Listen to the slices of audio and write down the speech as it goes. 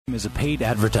Is a paid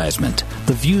advertisement.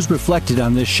 The views reflected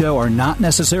on this show are not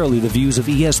necessarily the views of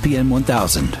ESPN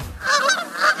 1000.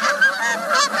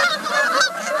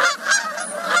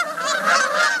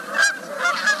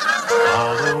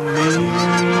 Follow me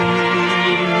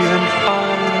and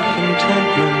find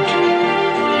contentment.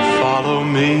 Follow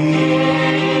me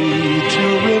to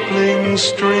rippling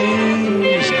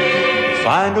streams.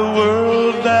 Find a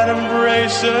world that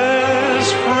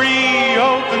embraces free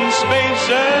open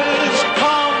spaces.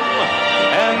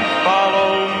 And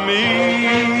follow me.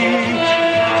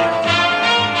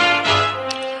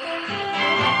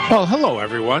 Well, hello,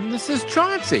 everyone. This is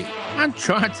Chauncey on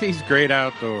Chauncey's Great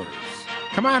Outdoors.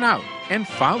 Come on out and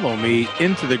follow me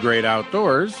into the great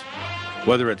outdoors,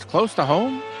 whether it's close to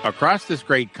home, across this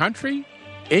great country,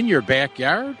 in your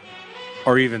backyard,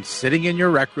 or even sitting in your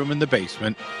rec room in the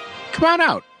basement. Come on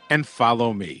out and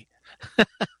follow me.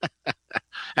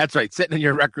 That's right, sitting in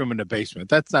your rec room in the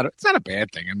basement. It's not a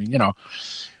bad thing. I mean,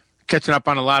 catching up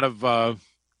on a lot of,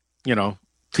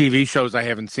 TV shows I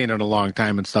haven't seen in a long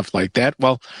time and stuff like that.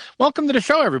 Well, welcome to the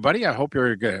show, everybody. I hope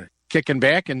you're kicking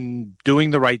back and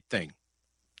doing the right thing.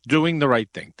 Doing the right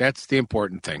thing. That's the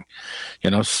important thing.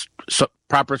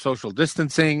 Proper social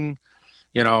distancing,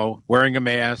 wearing a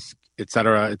mask, et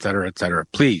cetera, et cetera, et cetera.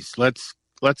 Please, let's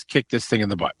kick this thing in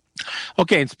the butt.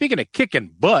 Okay, and speaking of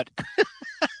kicking butt,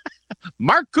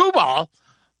 Mark Kubal,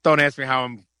 don't ask me how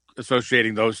I'm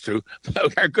associating those two.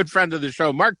 Our good friend of the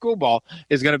show, Mark Kubal,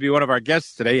 is going to be one of our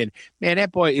guests today. And, man,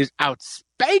 that boy is out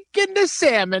spanking the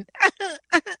salmon.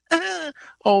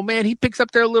 Oh, man, he picks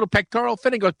up their little pectoral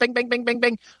fin and goes bang, bang, bang, bang,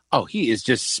 bang. Oh, he is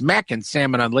just smacking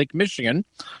salmon on Lake Michigan,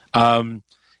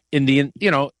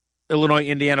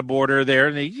 Illinois-Indiana border there.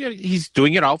 And he's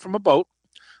doing it all from a boat.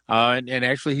 And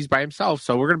actually, he's by himself.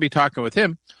 So we're going to be talking with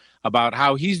him about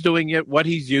how he's doing it, what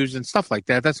he's used, and stuff like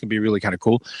that. That's going to be really kind of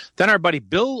cool. Then our buddy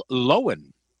Bill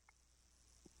Lowen.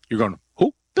 You're going,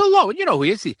 who? Bill Lowen. You know who he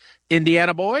is.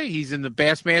 Indiana boy. He's in the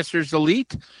Bassmasters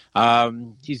Elite.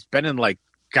 He's been in I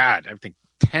think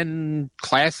 10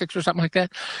 classics or something like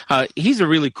that. He's a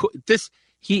really cool,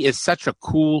 he is such a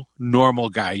cool, normal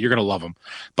guy. You're going to love him.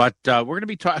 But we're going to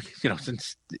be talking,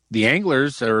 since the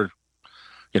anglers are,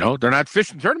 they're not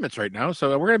fishing tournaments right now.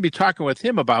 So we're going to be talking with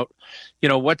him about,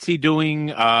 what's he doing,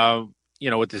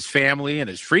 with his family and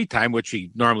his free time, which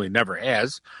he normally never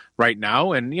has right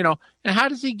now. And, and how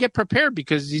does he get prepared?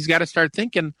 Because he's got to start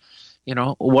thinking,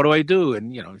 what do I do?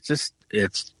 And,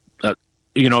 it's a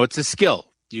skill.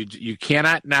 You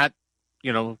cannot not,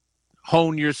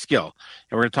 hone your skill.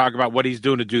 And we're going to talk about what he's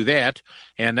doing to do that.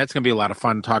 And that's going to be a lot of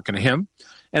fun talking to him.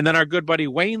 And then our good buddy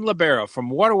Wayne Libera from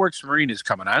Waterworks Marine is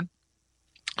coming on.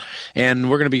 And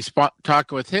we're going to be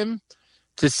talking with him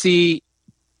to see,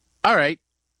 all right,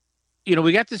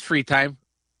 we got this free time.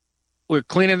 We're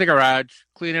cleaning the garage,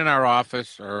 cleaning our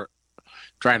office, or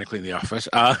trying to clean the office.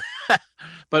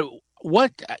 But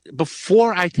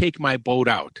before I take my boat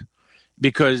out,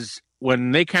 because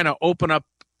when they kind of open up,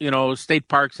 state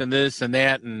parks and this and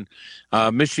that, and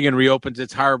Michigan reopens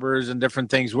its harbors and different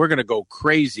things, we're going to go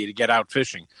crazy to get out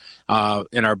fishing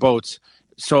in our boats.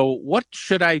 So what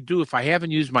should I do if I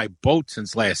haven't used my boat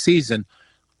since last season?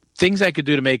 Things I could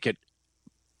do to make it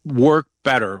work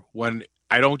better when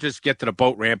I don't just get to the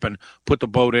boat ramp and put the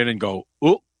boat in and go,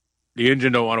 oh, the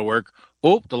engine don't want to work.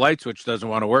 Oh, the light switch doesn't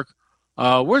want to work.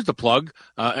 Where's the plug?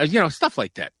 Stuff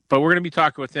like that. But we're going to be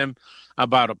talking with him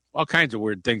about all kinds of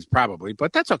weird things probably,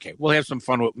 but that's okay. We'll have some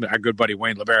fun with our good buddy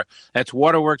Wayne Libera. That's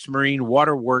Waterworks Marine,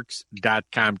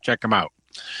 waterworks.com. Check him out.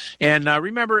 And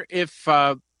remember, if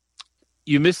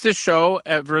you missed this show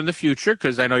ever in the future,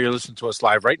 because I know you're listening to us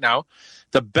live right now,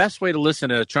 the best way to listen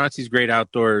to Chauncey's Great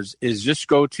Outdoors is just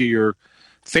go to your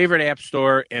favorite app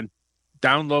store and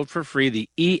download for free the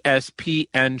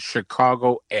ESPN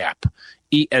Chicago app.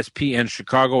 ESPN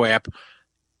Chicago app.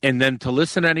 And then to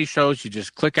listen to any shows, you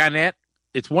just click on that.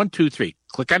 It's 1, 2, 3.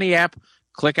 Click on the app,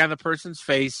 click on the person's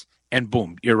face, and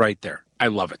boom, you're right there. I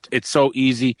love it. It's so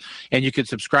easy. And you can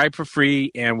subscribe for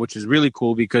free, and which is really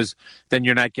cool because then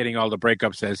you're not getting all the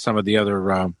breakups as some of the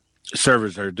other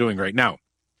servers are doing right now.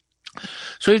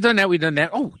 So we've done that.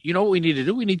 Oh, you know what we need to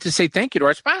do? We need to say thank you to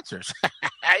our sponsors.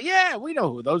 Yeah, we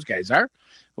know who those guys are.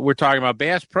 We're talking about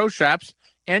Bass Pro Shops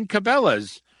and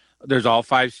Cabela's. There's all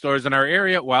 5 stores in our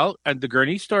area. Well, and the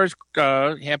Gurney stores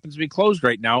happens to be closed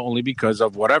right now only because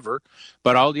of whatever.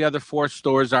 But all the other 4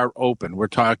 stores are open. We're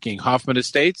talking Hoffman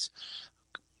Estates,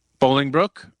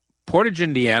 Bolingbrook, Portage,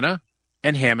 Indiana,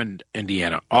 and Hammond,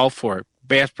 Indiana. All 4.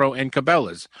 Bass Pro and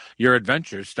Cabela's. Your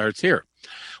adventure starts here.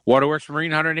 Waterworks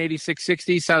Marine,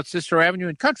 18660 South Cicero Avenue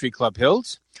in Country Club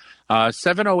Hills,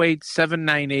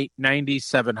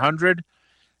 708-798-9700.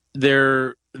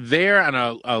 They're there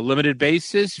on a limited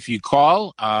basis. If you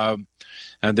call, and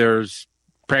there's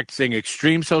practicing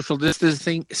extreme social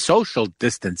distancing.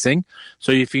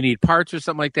 So if you need parts or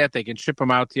something like that, they can ship them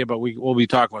out to you. But we'll be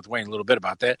talking with Wayne a little bit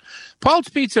about that. Paul's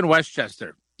Pizza in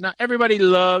Westchester. Now, everybody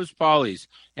loves Paulie's,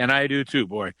 and I do too,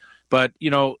 boy. But,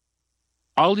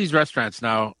 all these restaurants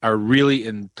now are really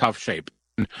in tough shape.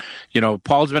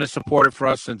 Paul's been a supporter for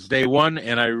us since day one,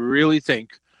 and I really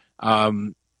think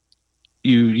would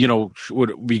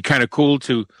be kind of cool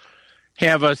to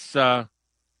have us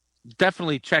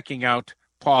definitely checking out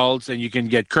Paul's, and you can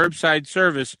get curbside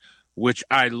service, which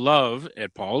I love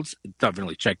at Paul's.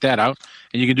 Definitely check that out.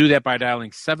 And you can do that by dialing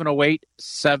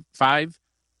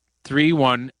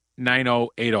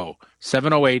 708-531-9080.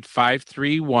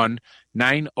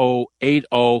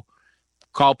 708-531-9080.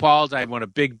 Call Paul's. I want a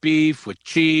big beef with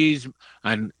cheese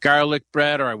and garlic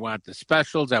bread, or I want the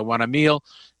specials. I want a meal.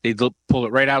 They pull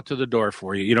it right out to the door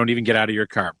for you. You don't even get out of your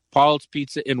car. Paul's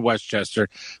Pizza in Westchester.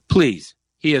 Please.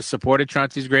 He has supported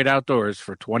Chauncey's Great Outdoors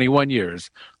for 21 years.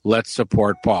 Let's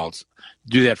support Paul's.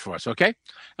 Do that for us, okay?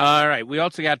 All right. We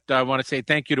also want to say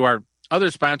thank you to our other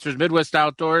sponsors, Midwest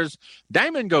Outdoors,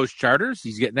 Diamond Ghost Charters.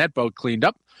 He's getting that boat cleaned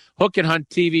up.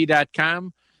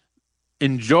 HookandHuntTV.com.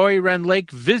 Enjoy Rend Lake.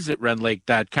 Visit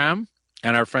RendLake.com.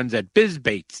 And our friends at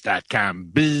BizBaits.com.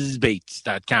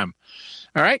 BizBaits.com.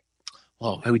 All right.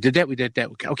 Well, we did that.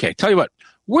 Okay. Tell you what.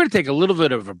 We're going to take a little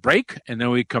bit of a break, and then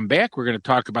when we come back, we're going to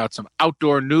talk about some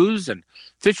outdoor news and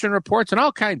fishing reports and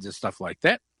all kinds of stuff like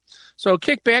that. So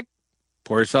kick back,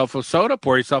 pour yourself a soda,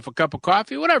 pour yourself a cup of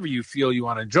coffee, whatever you feel you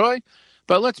want to enjoy.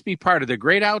 But let's be part of the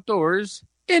great outdoors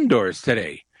indoors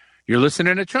today. You're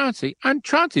listening to Chauncey on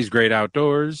Chauncey's Great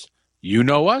Outdoors. You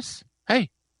know us. Hey,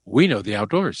 we know the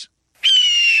outdoors.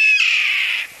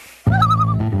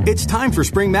 It's time for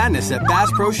Spring Madness at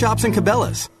Bass Pro Shops and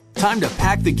Cabela's. Time to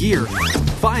pack the gear,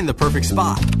 find the perfect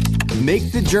spot,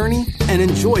 make the journey, and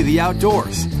enjoy the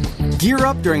outdoors. Gear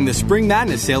up during the Spring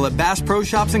Madness sale at Bass Pro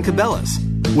Shops and Cabela's.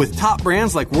 With top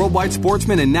brands like Worldwide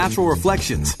Sportsman and Natural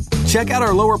Reflections. Check out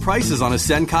our lower prices on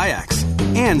Ascend kayaks.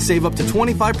 And save up to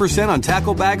 25% on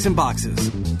tackle bags and boxes.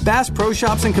 Bass Pro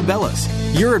Shops and Cabela's.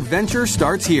 Your adventure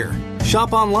starts here.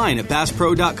 Shop online at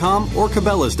BassPro.com or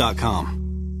Cabela's.com.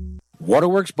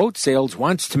 Waterworks Boat Sales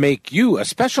wants to make you a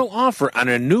special offer on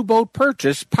a new boat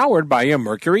purchase powered by a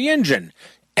Mercury engine.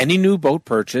 Any new boat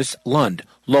purchase, Lund,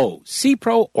 Lowe, Sea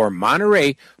Pro, or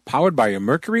Monterey, powered by a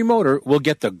Mercury motor, will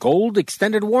get the Gold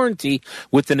Extended Warranty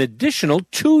with an additional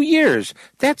 2 years.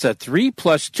 That's a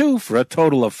 3+2 for a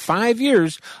total of 5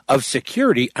 years of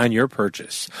security on your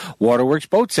purchase. Waterworks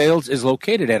Boat Sales is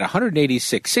located at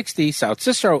 18660 South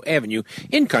Cicero Avenue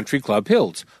in Country Club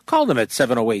Hills. Call them at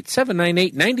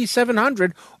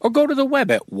 708-798-9700 or go to the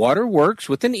web at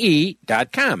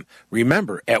waterworks.com.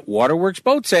 Remember, at Waterworks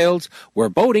Boat Sales, where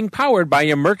boating powered by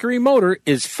a Mercury motor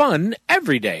is fun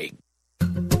every day.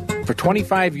 For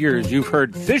 25 years, you've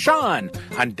heard Fish On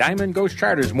Diamond Ghost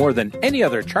Charters more than any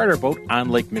other charter boat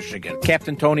on Lake Michigan.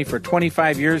 Captain Tony, for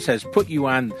 25 years, has put you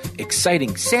on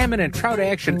exciting salmon and trout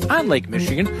action on Lake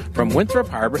Michigan from Winthrop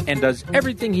Harbor and does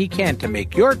everything he can to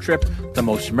make your trip the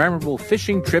most memorable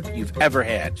fishing trip you've ever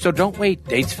had. So don't wait.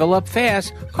 Dates fill up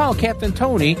fast. Call Captain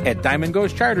Tony at Diamond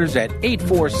Ghost Charters at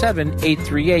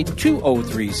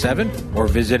 847-838-2037 or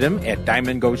visit him at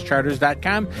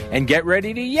diamondghostcharters.com and get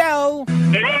ready to yell.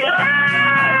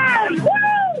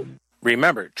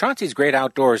 Remember, Chauncey's Great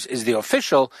Outdoors is the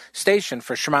official station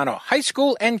for Shimano High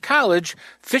School and College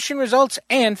fishing results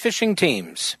and fishing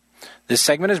teams. This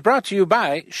segment is brought to you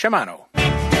by Shimano.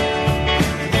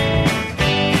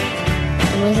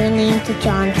 I'm listening to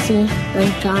Chauncey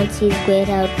on Chauncey's Great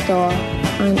Outdoor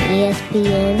on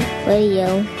ESPN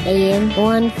Radio AM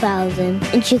 1000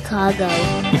 in Chicago.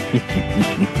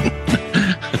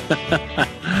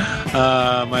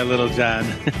 My little John.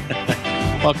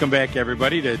 Welcome back,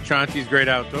 everybody, to Chauncey's Great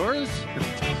Outdoors.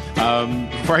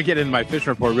 Before I get into my fishing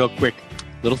report, real quick,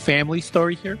 little family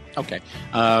story here. Okay.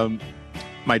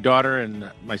 My daughter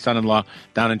and my son-in-law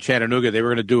down in Chattanooga, they were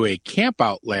going to do a camp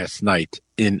out last night,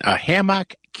 in a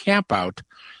hammock camp out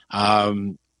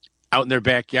in their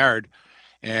backyard.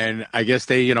 And I guess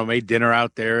they, made dinner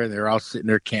out there, and they're all sitting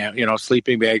in their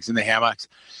sleeping bags in the hammocks.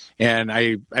 And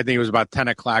I think it was about 10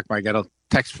 o'clock. I got a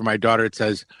text from my daughter. It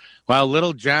says, well,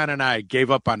 little John and I gave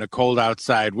up on the cold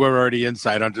outside. We're already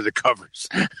inside under the covers.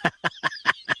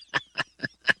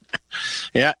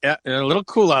 Yeah, a little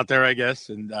cool out there, I guess,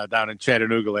 and down in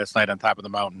Chattanooga last night on top of the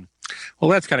mountain.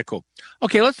 Well, that's kind of cool.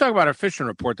 Okay, let's talk about our fishing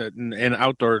report and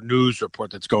outdoor news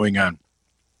report that's going on.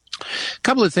 A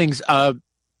couple of things. The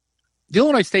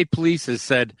Illinois State Police has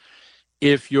said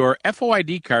if your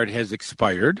FOID card has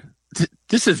expired,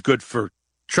 this is good for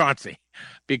Chauncey,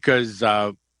 because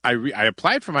I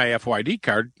applied for my FYD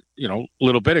card, a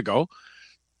little bit ago,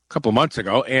 a couple of months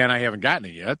ago, and I haven't gotten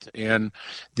it yet. And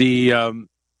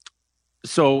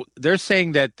so they're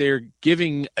saying that they're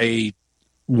giving a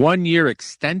 1-year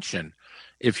extension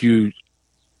if you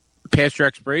pass your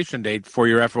expiration date for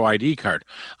your FOID card,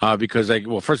 because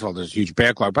first of all, there's a huge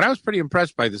backlog, but I was pretty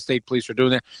impressed by the state police are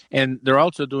doing that. And they're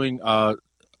also doing,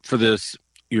 for this,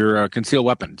 your concealed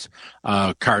weapons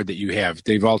card that you have.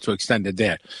 They've also extended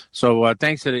that. So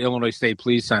thanks to the Illinois State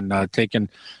Police on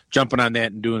jumping on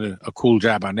that and doing a cool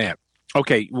job on that.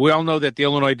 Okay, we all know that the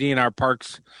Illinois DNR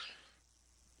parks,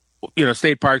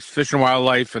 state parks, fish and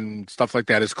wildlife and stuff like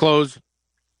that is closed.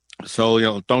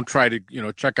 So, don't try to,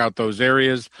 check out those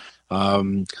areas.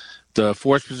 The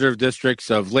forest preserve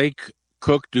districts of Lake,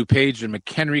 Cook, DuPage, and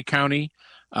McHenry County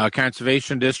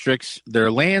conservation districts, their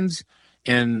lands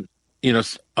and,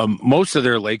 most of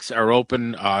their lakes are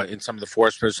open in some of the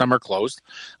forest preserves. Some are closed.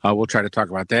 We'll try to talk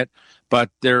about that. But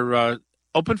they're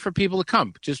open for people to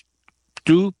come. Just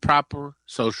do proper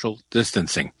social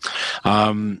distancing.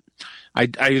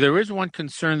 There is one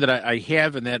concern that I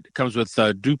have, and that comes with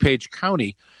DuPage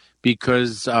County,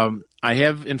 because I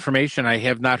have information I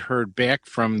have not heard back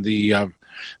from the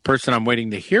person I'm waiting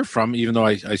to hear from, even though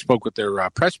I spoke with their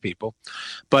press people.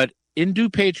 But in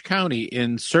DuPage County,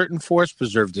 in certain forest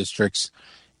preserve districts,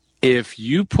 if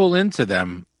you pull into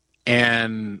them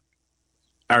and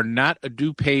are not a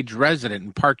DuPage resident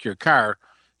and park your car,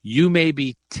 you may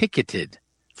be ticketed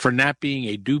for not being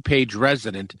a DuPage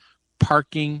resident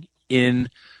parking in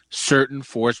certain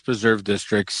forest preserve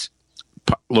districts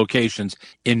locations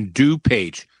in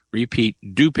DuPage. Repeat,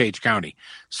 DuPage County.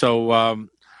 So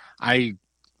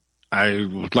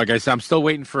like I said, I'm still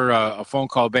waiting for a phone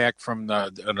call back from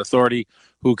an authority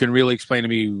who can really explain to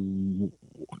me,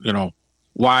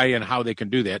 why and how they can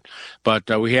do that. But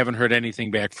we haven't heard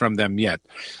anything back from them yet.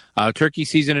 Turkey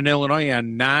season in Illinois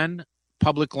on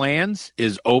non-public lands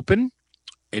is open.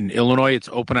 In Illinois, it's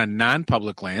open on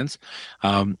non-public lands.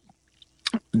 When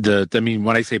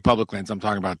I say public lands, I'm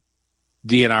talking about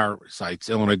DNR sites,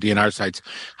 Illinois DNR sites.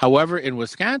 However, in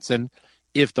Wisconsin,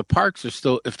 if the park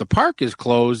is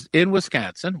closed in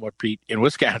Wisconsin,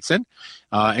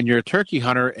 and you're a turkey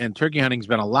hunter and turkey hunting's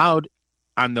been allowed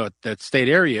on that state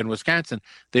area in Wisconsin,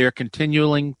 they are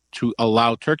continuing to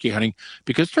allow turkey hunting,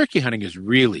 because turkey hunting is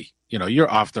really, you're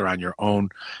off there on your own,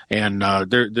 and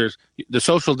there's the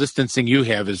social distancing you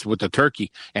have is with the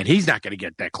turkey, and he's not going to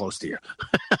get that close to you.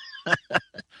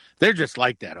 They're just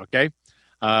like that, okay?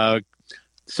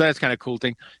 So that's kind of a cool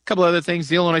thing. A couple other things.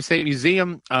 The Illinois State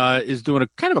Museum is doing a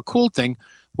kind of a cool thing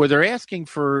where they're asking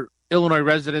for Illinois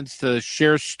residents to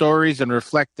share stories and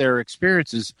reflect their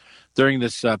experiences during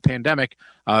this pandemic,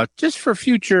 just for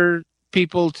future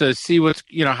people to see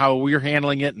how we're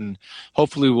handling it, and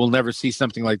hopefully we'll never see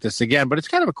something like this again. But it's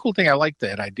kind of a cool thing. I like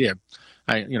that idea.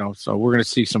 So we're going to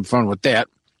see some fun with that.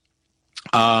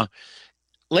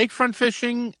 Lakefront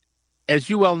fishing, as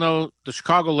you well know, the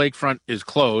Chicago lakefront is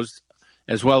closed,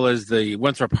 as well as the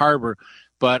Winthrop Harbor.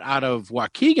 But out of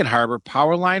Waukegan Harbor,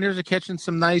 power liners are catching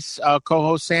some nice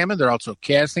coho salmon. They're also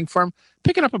casting for them,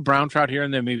 picking up a brown trout here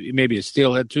and there, maybe a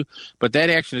steelhead too. But that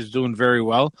action is doing very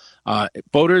well.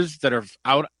 Boaters that are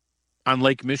out on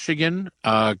Lake Michigan,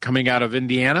 coming out of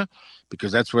Indiana,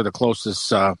 because that's where the closest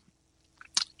to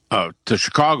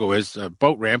Chicago is,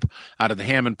 boat ramp out of the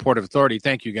Hammond Port Authority.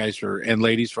 Thank you guys and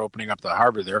ladies for opening up the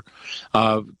harbor there.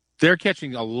 They're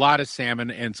catching a lot of salmon,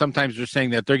 and sometimes they're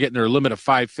saying that they're getting their limit of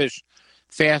 5 fish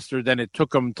faster than it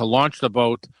took them to launch the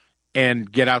boat and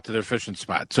get out to their fishing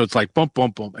spot. So it's like boom,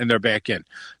 boom, boom, and they're back in.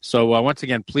 So once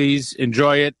again, please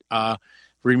enjoy it.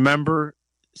 Remember,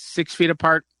 6 feet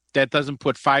apart. That doesn't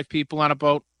put 5 people on a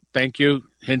boat. Thank you.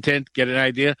 Hint, hint, get an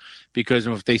idea, because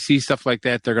if they see stuff like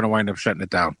that, they're going to wind up shutting it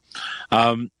down.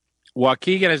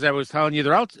 Waukegan, as I was telling you,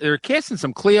 they're casting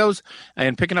some Cleos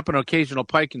and picking up an occasional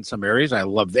pike in some areas. I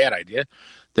love that idea.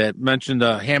 That mentioned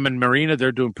Hammond Marina,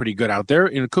 they're doing pretty good out there.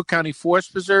 In Cook County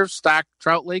Forest Preserve, stock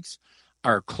trout lakes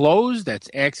are closed. That's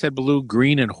Axehead, Blue,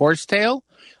 Green, and Horsetail.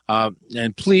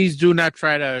 And please do not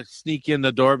try to sneak in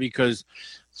the door, because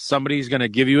somebody's going to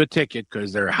give you a ticket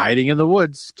because they're hiding in the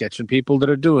woods, catching people that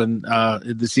are doing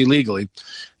this illegally.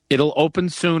 It'll open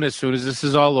soon as this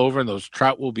is all over, and those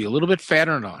trout will be a little bit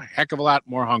fatter and a heck of a lot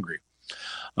more hungry.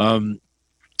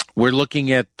 We're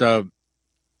looking at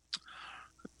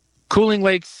cooling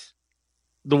lakes.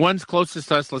 The ones closest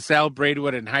to us, LaSalle,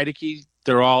 Braidwood, and Heideke,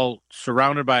 they're all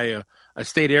surrounded by a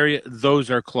state area.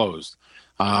 Those are closed.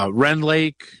 Wren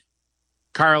Lake,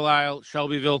 Carlisle,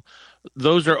 Shelbyville,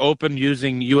 those are open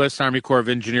using U.S. Army Corps of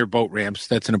Engineer boat ramps.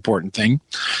 That's an important thing.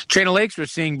 Chain of Lakes, we're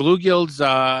seeing bluegills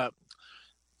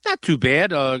not too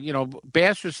bad.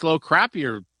 Bass are slow.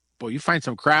 Crappie you find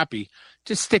some crappie.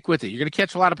 Just stick with it. You're going to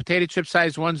catch a lot of potato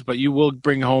chip-sized ones, but you will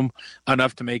bring home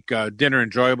enough to make dinner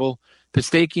enjoyable.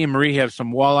 Pistachio and Marie have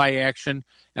some walleye action,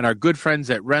 and our good friends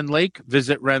at Ren Lake,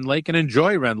 visit Ren Lake and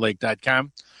enjoy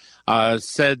renlake.com,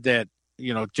 said that,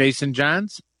 Jason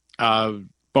Johns,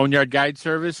 Boneyard Guide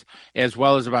Service, as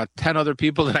well as about 10 other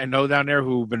people that I know down there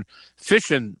who've been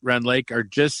fishing Ren Lake, are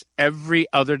just every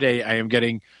other day I am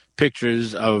getting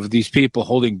pictures of these people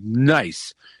holding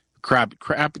nice crap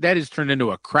that is turned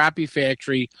into a crappie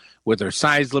factory with their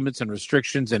size limits and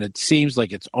restrictions, and it seems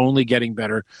like it's only getting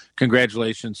better.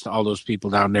 Congratulations to all those people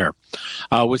down there.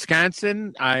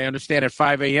 Wisconsin, I understand at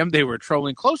 5 a.m. they were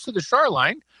trolling close to the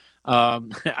shoreline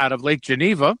out of Lake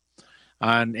Geneva,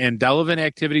 and Delavan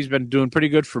activity's been doing pretty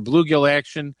good for bluegill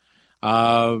action.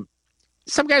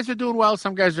 Some guys are doing well,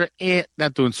 some guys are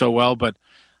not doing so well, but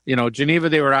Geneva,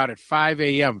 they were out at 5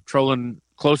 a.m. trolling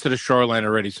close to the shoreline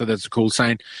already, so that's a cool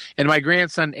sign. And my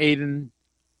grandson, Aiden,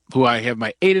 who I have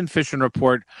my Aiden fishing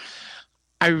report,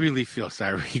 I really feel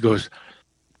sorry. He goes,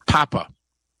 Papa,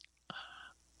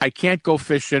 I can't go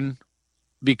fishing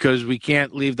because we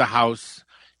can't leave the house,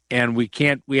 and we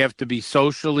have to be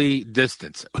socially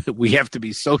distanced. We have to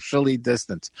be socially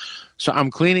distanced. So I'm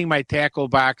cleaning my tackle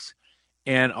box,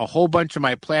 and a whole bunch of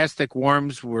my plastic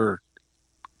worms were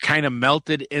kind of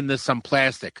melted into some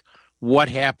plastic. What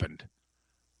happened?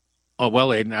 Oh, well,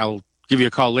 Aiden, I'll give you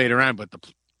a call later on, but the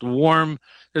worm,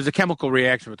 there's a chemical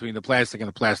reaction between the plastic and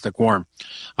the plastic worm.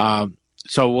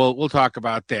 So we'll talk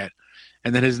about that.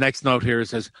 And then his next note here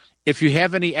says, if you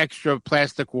have any extra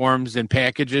plastic worms in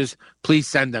packages, please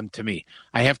send them to me.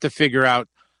 I have to figure out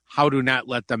how to not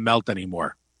let them melt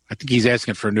anymore. I think he's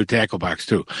asking for a new tackle box,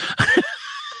 too.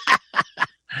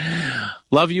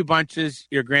 Love you bunches.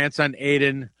 Your grandson,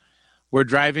 Aiden. We're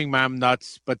driving Mom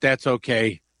nuts, but that's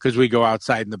okay because we go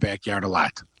outside in the backyard a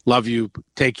lot. Love you.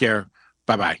 Take care.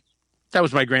 Bye-bye. That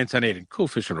was my grandson, Aiden. Cool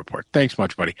fishing report. Thanks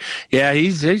much, buddy. Yeah,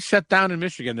 he's shut down in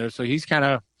Michigan there, so he's kind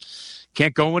of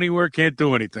can't go anywhere, can't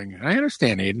do anything. I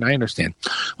understand, Aiden. I understand.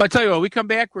 Well, I tell you what, we come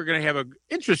back, we're going to have an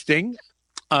interesting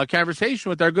conversation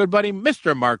with our good buddy,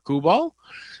 Mr. Mark Kubal,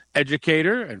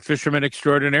 educator and fisherman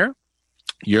extraordinaire.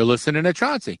 You're listening to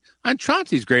Chauncey on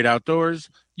Chauncey's Great Outdoors.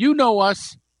 You know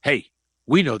us. Hey,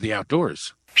 we know the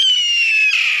outdoors.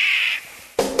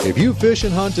 If you fish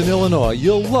and hunt in Illinois,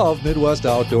 you'll love Midwest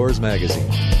Outdoors magazine.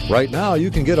 Right now,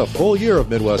 you can get a full year of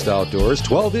Midwest Outdoors,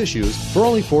 12 issues, for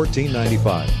only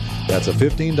 $14.95. That's a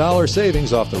 $15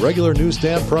 savings off the regular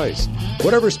newsstand price.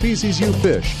 Whatever species you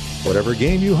fish, whatever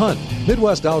game you hunt,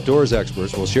 Midwest Outdoors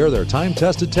experts will share their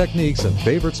time-tested techniques and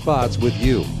favorite spots with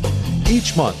you.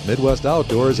 Each month, Midwest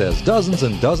Outdoors has dozens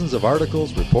and dozens of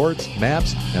articles, reports,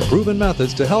 maps, and proven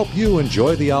methods to help you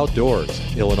enjoy the outdoors.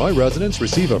 Illinois residents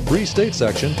receive a free state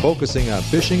section focusing on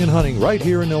fishing and hunting right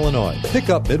here in Illinois. Pick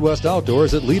up Midwest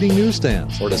Outdoors at leading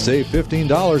newsstands. Or to save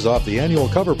 $15 off the annual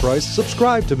cover price,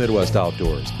 subscribe to Midwest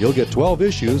Outdoors. You'll get 12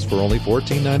 issues for only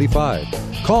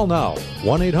 $14.95. Call now,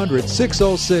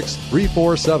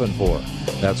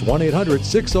 1-800-606-3474. That's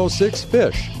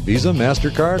 1-800-606-FISH. Visa,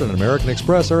 MasterCard, and American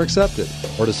Express are accepted.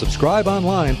 Or to subscribe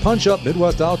online, punch up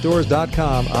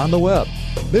MidwestOutdoors.com on the web.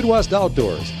 Midwest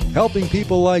Outdoors, helping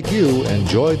people like you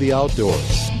enjoy the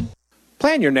outdoors.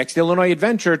 Plan your next Illinois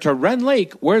adventure to Ren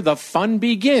Lake, where the fun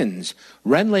begins.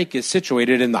 Ren Lake is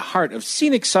situated in the heart of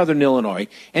scenic southern Illinois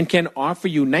and can offer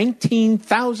you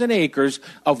 19,000 acres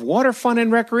of water fun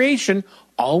and recreation,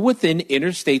 all within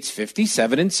Interstates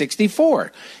 57 and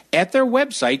 64. At their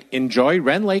website,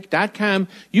 enjoyrenlake.com,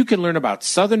 you can learn about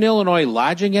Southern Illinois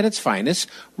lodging at its finest,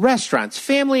 restaurants,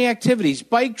 family activities,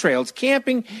 bike trails,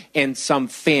 camping, and some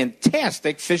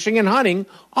fantastic fishing and hunting,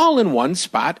 all in one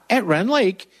spot at Ren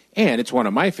Lake. And it's one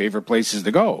of my favorite places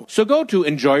to go. So go to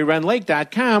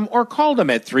enjoyrenlake.com or call them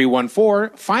at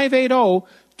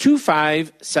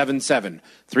 314-580-2577.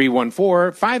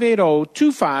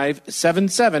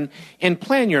 314-580-2577 and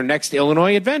plan your next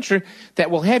Illinois adventure that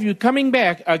will have you coming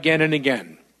back again and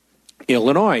again.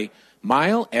 Illinois,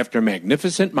 mile after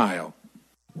magnificent mile.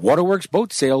 Waterworks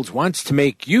Boat Sales wants to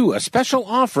make you a special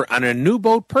offer on a new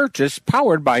boat purchase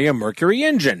powered by a Mercury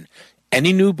engine.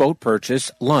 Any new boat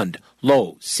purchase, Lund,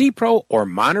 Lowe, Sea-Pro, or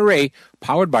Monterey,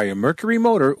 powered by a Mercury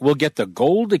motor, will get the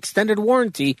Gold Extended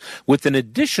Warranty with an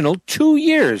additional 2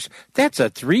 years. That's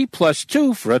a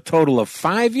 3+2 for a total of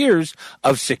 5 years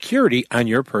of security on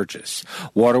your purchase.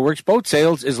 Waterworks Boat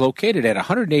Sales is located at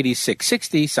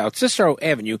 18660 South Cicero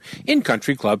Avenue in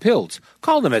Country Club Hills.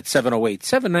 Call them at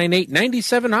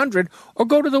 708-798-9700 or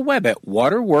go to the web at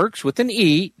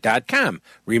waterworks.com.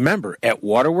 Remember, at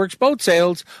Waterworks Boat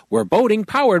Sales, where boating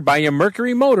powered by a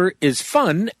Mercury motor is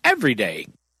fun every day.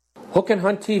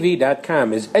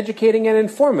 HookandHuntTV.com is educating and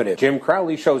informative. Jim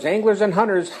Crowley shows anglers and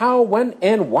hunters how, when,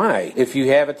 and why. If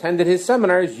you have attended his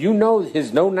seminars, you know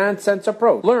his no-nonsense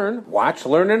approach. Learn, watch,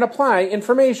 learn, and apply.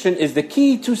 Information is the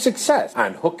key to success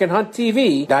on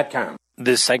HookandHuntTV.com.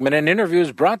 This segment and interview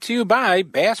is brought to you by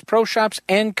Bass Pro Shops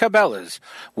and Cabela's,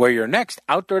 where your next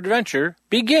outdoor adventure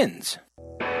begins.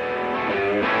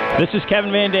 This is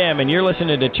Kevin Van Dam, and you're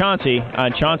listening to Chauncey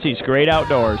on Chauncey's Great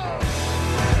Outdoors.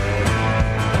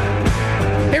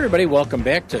 Hey everybody, welcome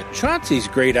back to Chauncey's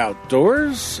Great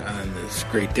Outdoors on this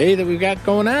great day that we've got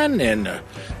going on, and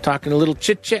talking a little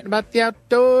chit-chatting about the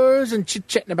outdoors and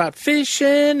chit-chatting about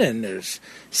fishing, and there's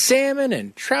salmon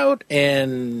and trout,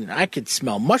 and I could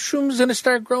smell mushrooms going to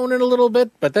start growing in a little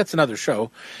bit, but that's another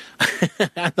show.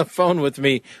 On the phone with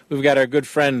me, we've got our good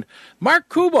friend Mark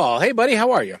Kubal. Hey buddy,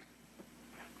 how are you?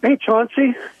 Hey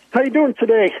Chauncey. How you doing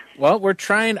today? Well, we're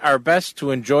trying our best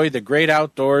to enjoy the great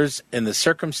outdoors in the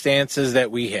circumstances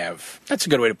that we have. That's a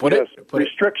good way to put it.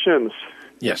 Restrictions.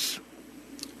 Yes.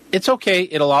 It's okay.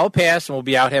 It'll all pass, and we'll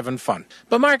be out having fun.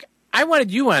 But, Mark, I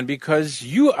wanted you on because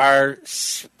you are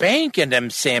spanking them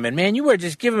salmon, man. You were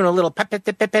just giving them a little pet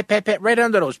right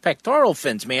under those pectoral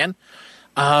fins, man.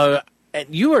 And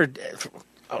you were...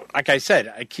 Like I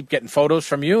said, I keep getting photos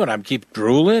from you, and I keep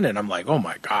drooling, and I'm like, oh,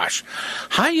 my gosh.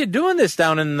 How you doing this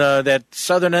down in that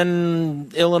southern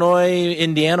end Illinois,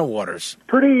 Indiana waters?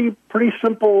 Pretty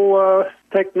simple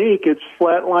technique. It's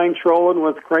flat line trolling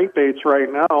with crankbaits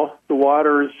right now. The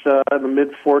water's in the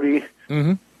mid-40,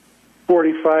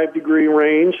 45-degree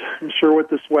range. I'm sure with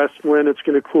this west wind, it's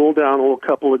going to cool down a little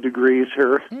couple of degrees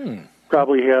here.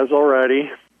 Probably has already.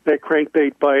 That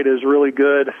crankbait bite is really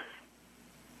good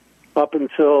up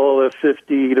until the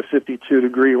 50 to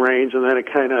 52-degree range, and then it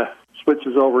kind of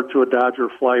switches over to a Dodger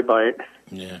fly bite.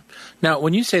 Yeah. Now,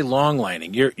 when you say long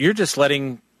lining, you're just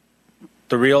letting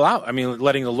the reel out. I mean,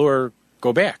 letting the lure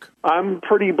go back. I'm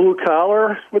pretty blue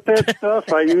collar with that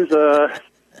stuff. I use a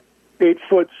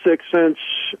 8-foot 6-inch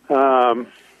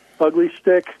ugly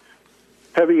stick,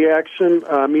 heavy action,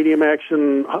 medium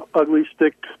action ugly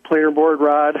stick planer board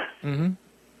rod.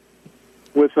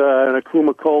 With an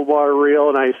Akuma cold water reel,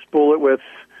 and I spool it with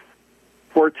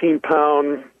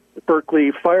 14-pound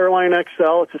Berkley Fireline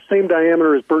XL. It's the same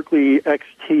diameter as Berkley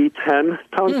XT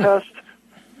 10-pound test.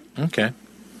 Okay.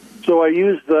 So I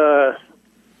use the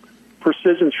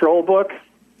Precision Troll book.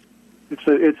 It's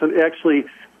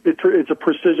a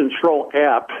Precision Troll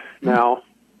app now,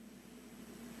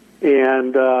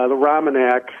 and the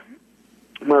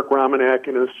Mark Romanak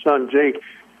and his son Jake,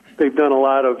 they've done a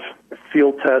lot of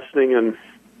field testing, and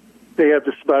they have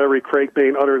just about every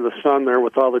crankbait under the sun there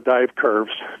with all the dive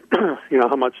curves. You know,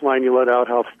 how much line you let out,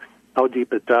 how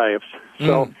deep it dives.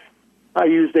 So I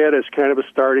use that as kind of a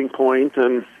starting point.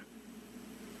 And,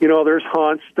 you know, there's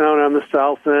haunts down on the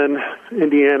south end,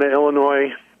 Indiana,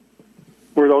 Illinois,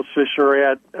 where those fish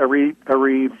are at every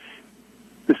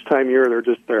this time of year. They're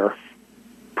just there.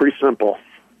 Pretty simple.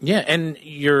 Yeah, and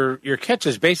your catch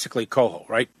is basically coho,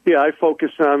 right? Yeah, I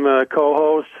focus on the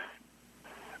cohos.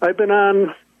 I've been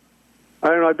on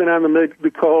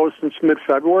the coho since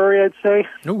mid-February, I'd say.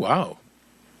 Oh, wow.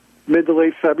 Mid to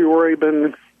late February,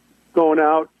 been going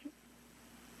out,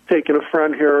 taking a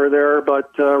friend here or there,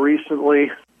 but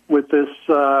recently with this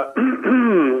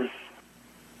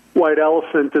white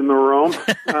elephant in the room,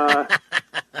 the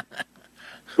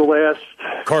last...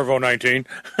 Corvo 19.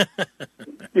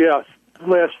 Yeah.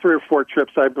 Last 3 or 4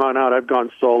 trips I've gone out, I've gone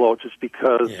solo just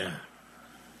because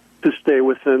to stay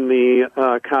within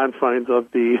the confines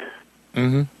of the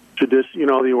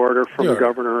the order from the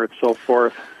governor and so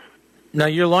forth. Now,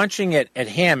 you're launching it at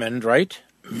Hammond, right?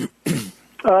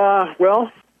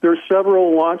 Well, there's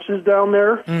several launches down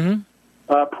there.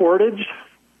 Portage.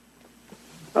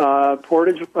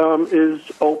 Portage is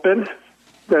open.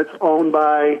 That's owned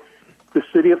by the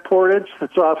city of Portage.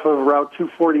 It's off of Route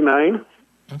 249.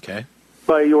 Okay.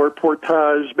 By your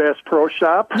Portage Bass Pro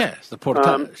Shop. Yes, the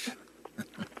Portage.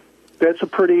 That's a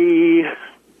pretty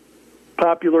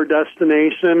popular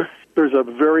destination. There's a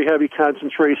very heavy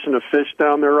concentration of fish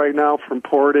down there right now from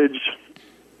Portage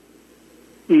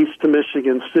east to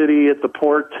Michigan City at the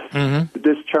port, the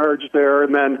discharge there.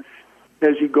 And then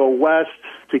as you go west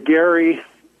to Gary,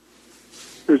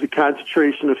 there's a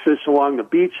concentration of fish along the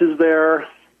beaches there.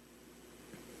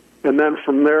 And then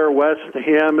from there west to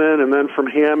Hammond, and then from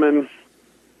Hammond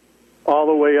all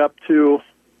the way up to,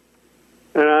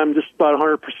 and I'm just about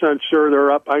 100% sure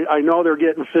they're up. I know they're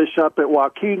getting fish up at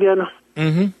Waukegan.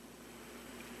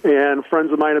 And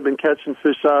friends of mine have been catching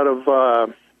fish out of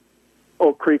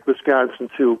Oak Creek, Wisconsin,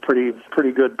 too. Pretty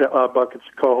good buckets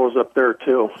of cohos up there,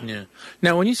 too. Yeah.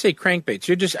 Now, when you say crankbaits,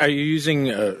 are you using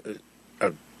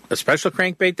a a special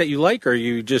crankbait that you like, or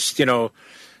you just, going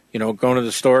to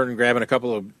the store and grabbing a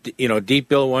couple of, deep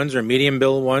bill ones or medium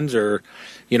bill ones, or,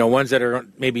 ones that are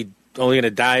maybe only going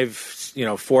to dive,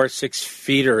 4, 6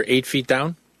 feet or 8 feet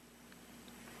down?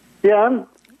 Yeah,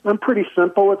 I'm pretty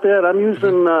simple with that. I'm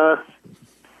using the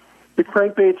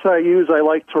crankbaits I use. I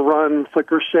like to run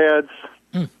flicker shads.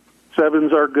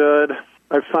 7s are good.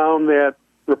 I found that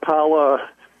Rapala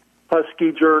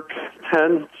Husky Jerk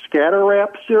 10 Scatter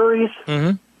Wrap series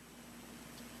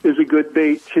is a good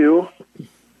bait too.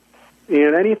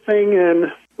 And anything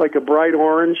in like a bright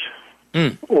orange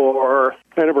or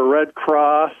kind of a red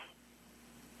cross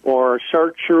or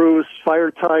chartreuse, fire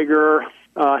tiger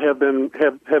have been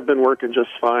working just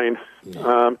fine.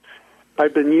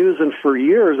 I've been using for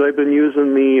years. I've been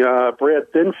using the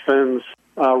Brad Thinfin's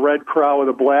red crow with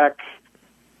a black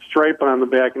stripe on the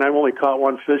back, and I've only caught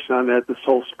one fish on that this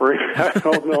whole spring. I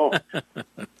don't know.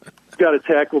 Got a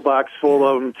tackle box full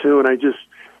of them too, and I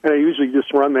usually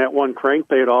just run that one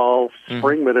crankbait all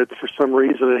spring, but for some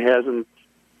reason it hasn't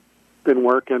been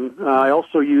working. I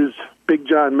also use Big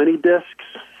John mini discs,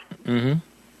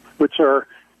 which are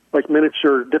like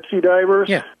miniature dipsy divers.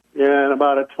 Yeah. And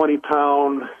about a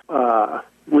 20-pound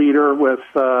leader with,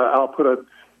 I'll put a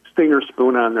stinger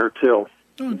spoon on there too.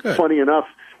 Oh, good.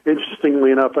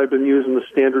 Interestingly enough, I've been using the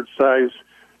standard size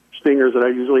stingers that I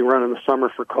usually run in the summer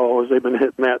for colas. They've been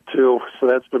hitting that too, so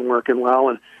that's been working well.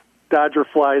 And Dodger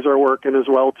flies are working as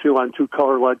well too on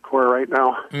 2-color lead core right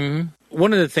now.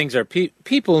 One of the things are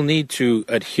people need to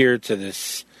adhere to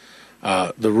this,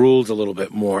 the rules a little bit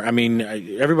more. I mean,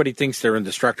 everybody thinks they're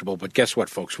indestructible, but guess what,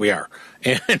 folks? We are.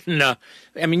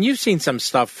 And you've seen some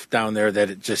stuff down there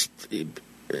that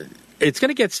it's going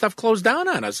to get stuff closed down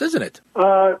on us, isn't it?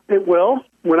 It will.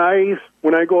 When I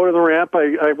go to the ramp,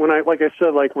 like I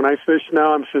said, when I fish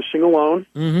now, I'm fishing alone.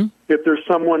 If there's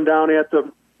someone down at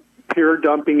the pier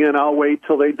dumping in, I'll wait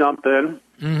till they dump in.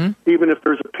 Even if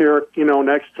there's a pier,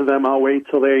 next to them, I'll wait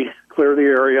till they clear the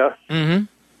area. And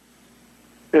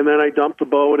then I dump the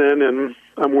boat in, and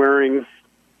I'm wearing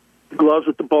gloves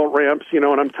at the boat ramps, and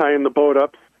I'm tying the boat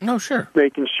up. Oh, sure.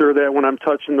 Making sure that when I'm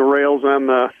touching the rails on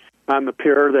the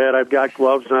pier that I've got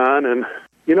gloves on, and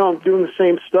I'm doing the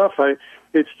same stuff.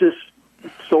 It's just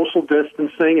social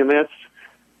distancing, and that's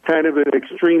kind of an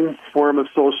extreme form of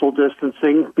social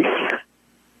distancing,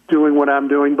 doing what I'm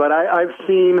doing. But I've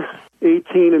seen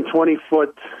 18 and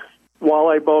 20-foot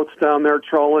walleye boats down there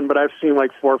trolling, but I've seen 4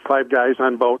 or 5 guys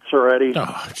on boats already.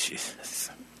 Oh, Jesus!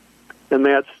 And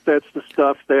that's the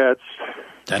stuff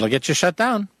that'll get you shut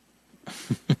down.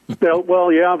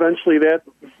 Well, yeah, eventually that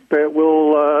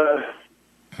will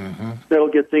that'll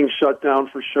get things shut down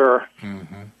for sure.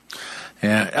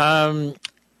 Yeah.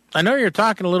 I know you're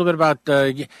talking a little bit about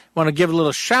want to give a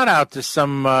little shout out to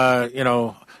some a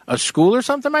school or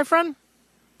something, my friend.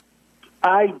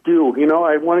 I do.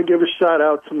 I want to give a shout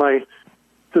out to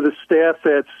the staff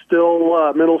at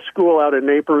Still Middle School out in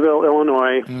Naperville,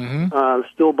 Illinois.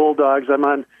 Still Bulldogs. I'm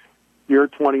on year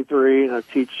 23. I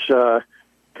teach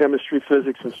chemistry,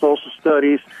 physics, and social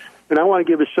studies. And I want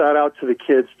to give a shout out to the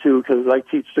kids too, because I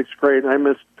teach 6th grade and I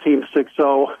miss Team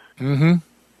 6-0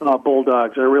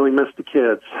 Bulldogs. I really miss the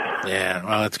kids. Yeah,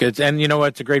 well, that's good. And you know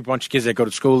what? It's a great bunch of kids that go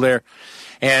to school there.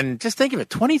 And just think of it,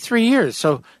 23 years.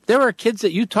 So there are kids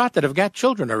that you taught that have got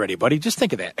children already, buddy. Just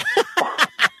think of that.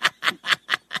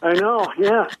 I know,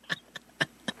 yeah.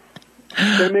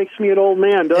 That makes me an old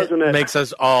man, doesn't it? It makes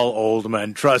us all old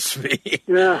men, trust me.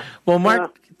 Yeah. Well,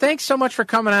 Mark, thanks so much for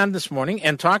coming on this morning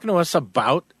and talking to us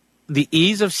about the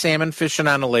ease of salmon fishing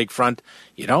on the lakefront.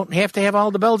 You don't have to have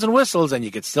all the bells and whistles, and you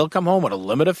can still come home with a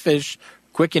limit of fish,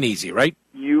 quick and easy, right?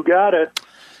 You got it.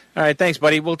 All right, thanks,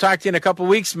 buddy. We'll talk to you in a couple of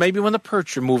weeks, maybe when the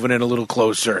perch are moving in a little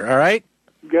closer, all right?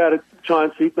 You got it,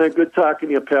 Chauncey. Good talking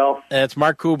to you, pal. That's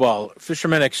Mark Kubal,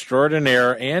 fisherman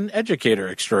extraordinaire and educator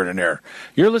extraordinaire.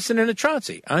 You're listening to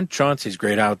Chauncey on Chauncey's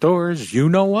Great Outdoors. You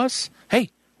know us. Hey,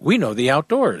 we know the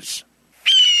outdoors.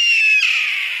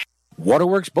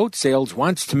 Waterworks Boat Sales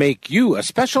wants to make you a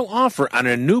special offer on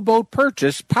a new boat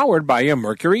purchase powered by a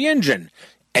Mercury engine.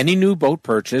 Any new boat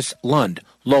purchase, Lund,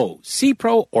 Lowe, Sea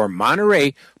Pro, or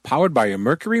Monterey, powered by a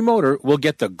Mercury motor, will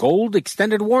get the Gold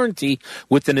Extended Warranty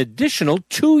with an additional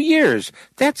 2 years.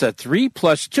 That's a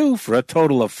 3+2 for a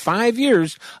total of 5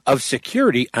 years of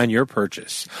security on your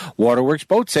purchase. Waterworks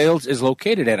Boat Sales is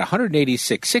located at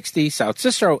 18660 South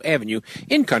Cicero Avenue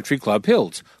in Country Club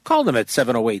Hills. Call them at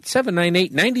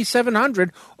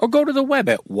 708-798-9700 or go to the web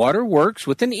at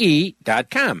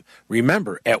waterworks.com.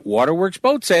 Remember, at Waterworks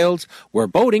Boat Sales, where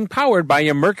boating powered by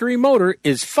a Mercury motor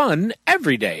is fun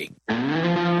every day.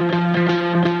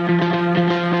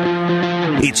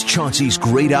 It's Chauncey's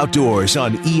Great Outdoors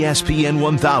on ESPN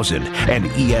 1000 and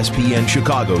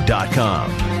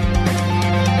ESPNChicago.com.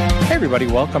 Hey everybody,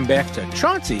 welcome back to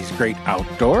Chauncey's Great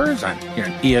Outdoors on here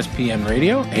on ESPN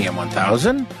Radio, AM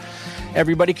 1000.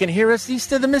 Everybody can hear us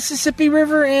east of the Mississippi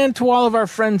River, and to all of our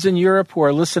friends in Europe who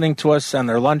are listening to us on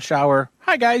their lunch hour,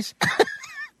 hi guys.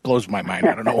 Blows my mind,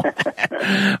 I don't know.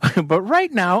 But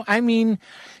right now, I mean,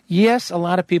 yes, a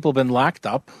lot of people have been locked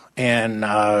up and,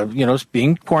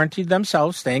 being quarantined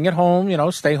themselves, staying at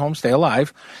home, stay home, stay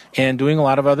alive, and doing a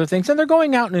lot of other things. And they're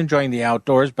going out and enjoying the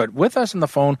outdoors. But with us on the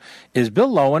phone is Bill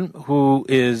Lowen, who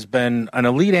has been an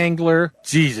elite angler.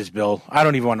 Jesus, Bill, I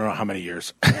don't even want to know how many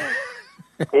years.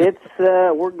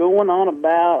 We're going on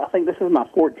about, I think this is my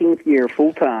 14th year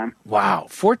full time. Wow,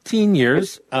 14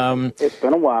 years. It's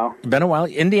been a while.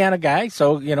 Indiana guy,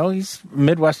 so, he's a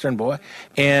Midwestern boy.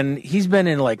 And he's been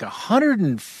in like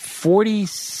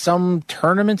 140-some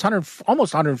tournaments,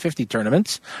 almost 150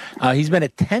 tournaments. He's been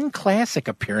at 10 classic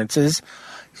appearances.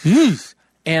 Jeez,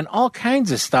 and all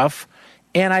kinds of stuff.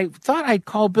 And I thought I'd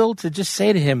call Bill to just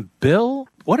say to him, Bill,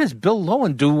 what does Bill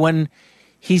Lowen do when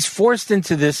he's forced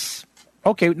into this...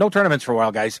 Okay, no tournaments for a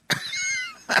while, guys.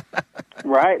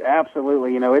 Right,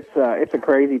 absolutely. It's a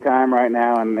crazy time right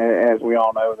now, and as we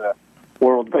all know, the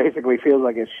world basically feels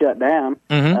like it's shut down.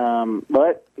 Mm-hmm.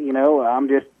 But, I'm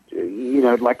just,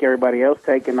 like everybody else,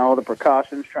 taking all the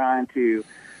precautions, trying to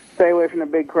stay away from the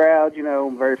big crowds.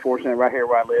 I'm very fortunate right here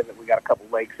where I live that we got a couple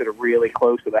lakes that are really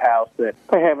close to the house that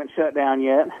they haven't shut down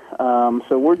yet.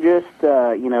 So we're just,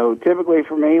 typically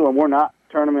for me, when we're not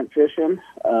tournament fishing,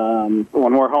 when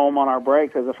we're home on our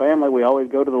breaks as a family, we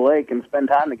always go to the lake and spend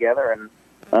time together, and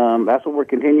that's what we're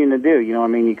continuing to do. You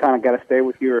kind of got to stay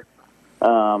with your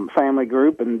family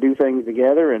group and do things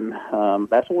together, and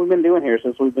that's what we've been doing here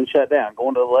since we've been shut down,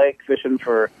 going to the lake, fishing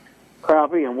for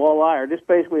crappie and walleye, or just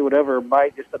basically whatever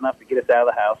bite just enough to get us out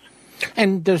of the house.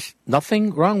 And there's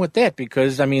nothing wrong with that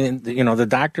because, the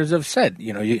doctors have said,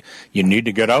 you need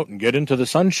to get out and get into the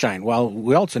sunshine. Well,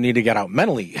 we also need to get out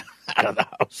mentally out of the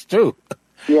house, too.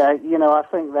 Yeah, I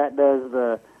think that does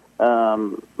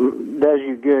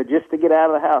you good just to get out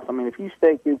of the house. I mean, if you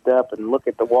stay cooped up and look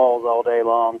at the walls all day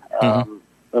long,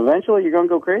 eventually you're going to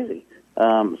go crazy.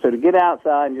 So to get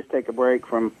outside and just take a break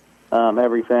from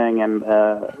everything, and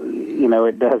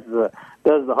it does the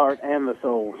heart and the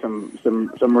soul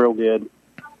some real good.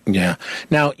 Yeah.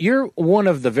 Now you're one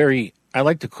of the very, I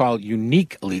like to call,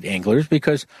 unique elite anglers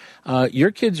because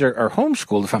your kids are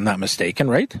homeschooled, if I'm not mistaken,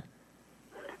 right?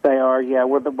 They are. Yeah.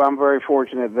 I'm very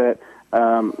fortunate that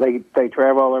they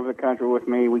travel all over the country with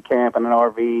me. We camp in an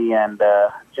RV, and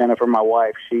Jennifer, my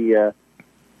wife, she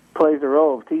plays the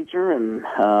role of teacher, and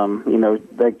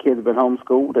that kids have been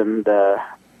homeschooled, and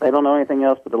they don't know anything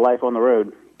else but the life on the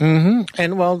road. Mm-hmm.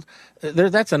 And, well,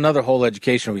 that's another whole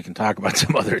education we can talk about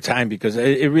some other time because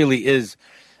it really is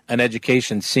an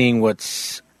education seeing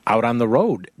what's out on the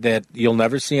road that you'll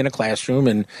never see in a classroom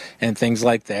and things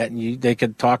like that. And they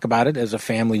could talk about it as a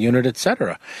family unit, et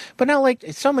cetera. But now, like,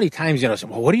 so many times,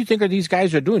 well, what do you think these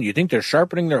guys are doing? You think they're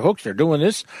sharpening their hooks? They're doing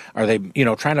this? Are they,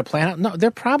 trying to plan out? No, they're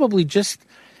probably just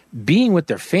being with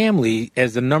their family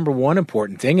as the number one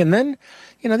important thing. And then,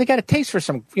 they got a taste for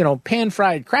some,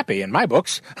 pan-fried crappie in my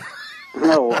books.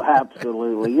 No,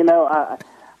 absolutely.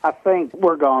 I think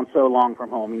we're gone so long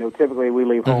from home. Typically we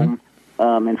leave home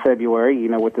in February,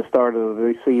 with the start of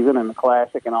the season and the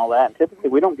Classic and all that. And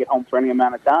typically we don't get home for any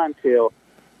amount of time till,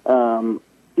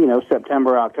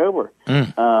 September, October.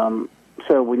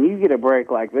 So when you get a break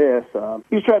like this, you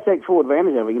just try to take full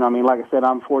advantage of it. Like I said,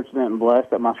 I'm fortunate and blessed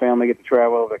that my family get to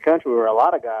travel over the country where a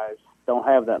lot of guys don't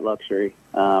have that luxury.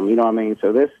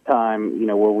 So this time,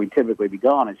 where we typically be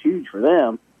gone, it's huge for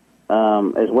them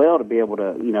as well to be able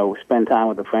to, spend time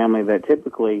with the family that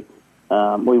typically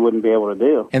we wouldn't be able to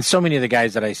do. And so many of the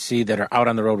guys that I see that are out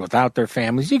on the road without their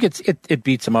families, it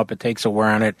beats them up. It takes a wear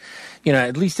on it.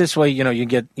 At least this way, you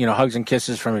get, hugs and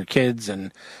kisses from your kids,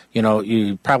 and,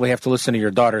 you probably have to listen to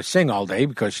your daughter sing all day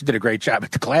because she did a great job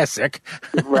at the Classic.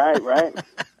 Right.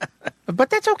 But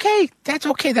that's okay. That's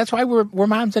okay. That's why we're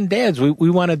moms and dads. We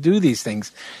want to do these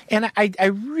things. And I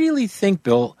really think,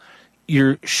 Bill,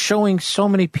 you're showing so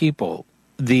many people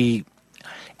and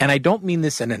I don't mean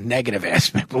this in a negative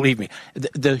aspect, believe me,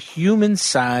 the human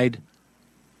side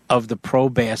of the pro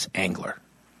bass angler.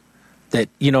 That,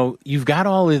 you've got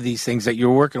all of these things that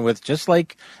you're working with just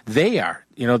like they are.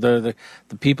 The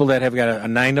people that have got a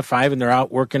 9 to 5 and they're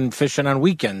out working, fishing on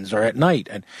weekends or at night.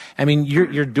 And I mean,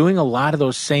 you're doing a lot of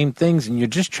those same things, and you're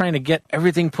just trying to get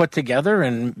everything put together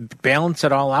and balance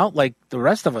it all out like the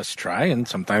rest of us try. And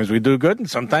sometimes we do good and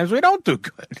sometimes we don't do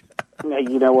good.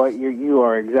 You know what? You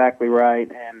are exactly right.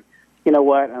 And, you know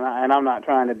what, and I'm not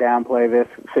trying to downplay this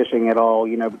fishing at all,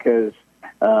 you know, because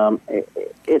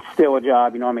it's still a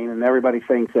job, you know what I mean? And everybody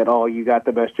thinks that, oh, you got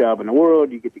the best job in the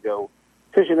world, you get to go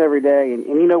fishing every day. And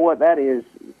you know what, that is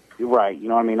right, you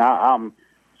know what I mean? I'm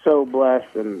so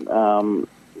blessed and,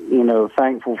 you know,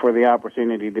 thankful for the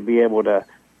opportunity to be able to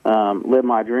live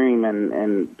my dream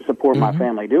and support my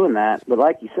family doing that. But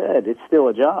like you said, it's still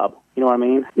a job. You know what I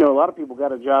mean? You know, a lot of people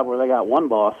got a job where they got one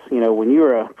boss. You know, when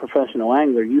you're a professional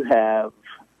angler, you have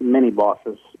many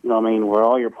bosses, you know what I mean, where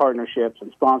all your partnerships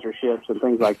and sponsorships and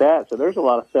things like that. So there's a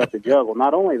lot of stuff to juggle,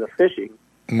 not only the fishing,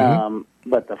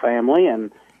 but the family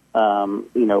and,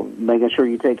 you know, making sure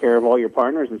you take care of all your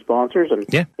partners and sponsors. And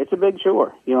it's a big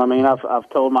chore. You know what I mean? I've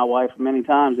told my wife many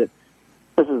times that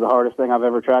this is the hardest thing I've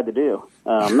ever tried to do.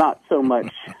 Not so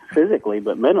much physically,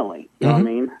 but mentally. You know what I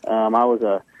mean? I was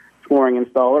a flooring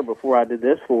installer before I did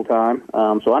this full time,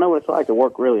 so I know what it's like to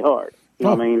work really hard. You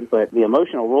know what I mean? But the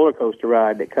emotional roller coaster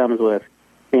ride that comes with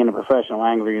being a professional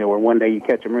angler, you know, where one day you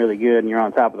catch them really good and you're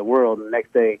on top of the world, and the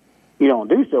next day you don't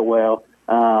do so well,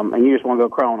 and you just want to go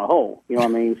crawl in a hole. You know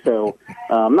what I mean? So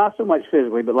not so much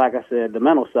physically, but like I said, the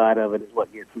mental side of it is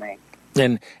what gets me.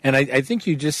 And I think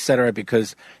you just said it right,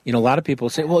 because, you know, a lot of people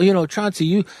say, well, you know, Chauncey,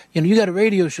 you got a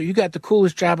radio show, you got the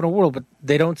coolest job in the world, but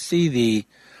they don't see the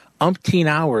umpteen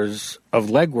hours of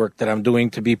legwork that I'm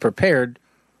doing to be prepared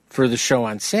for the show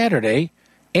on Saturday.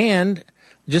 And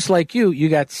just like you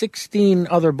got 16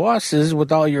 other bosses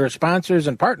with all your sponsors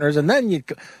and partners, and then you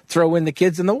throw in the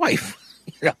kids and the wife.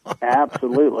 You know?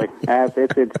 Absolutely.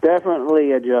 It's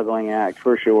definitely a juggling act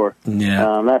for sure.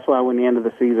 Yeah. That's why when the end of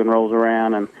the season rolls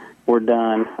around and we're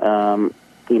done,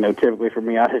 you know, typically for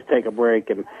me, I just take a break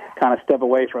and kind of step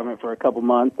away from it for a couple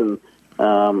months and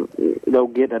go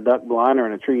get a duck blinder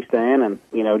and a tree stand and,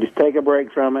 you know, just take a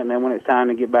break from it. And then when it's time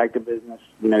to get back to business,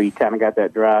 you know, you kind of got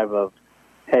that drive of,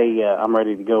 hey, I'm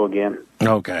ready to go again.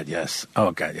 Oh, God, yes.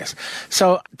 Oh, God, yes.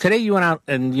 So today you went out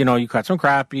and, you know, you caught some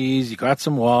crappies, you caught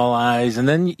some walleyes, and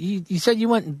then you said you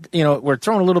went, you know, we're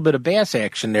throwing a little bit of bass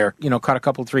action there, you know, caught a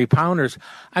couple 3-pounders.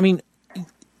 I mean,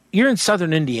 you're in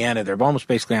southern Indiana. They're almost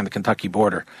basically on the Kentucky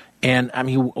border. And, I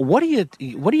mean, what are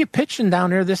you pitching down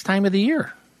there this time of the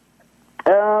year?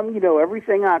 You know,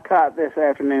 everything I caught this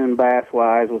afternoon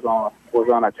bass-wise was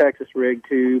on a Texas rig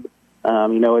tube.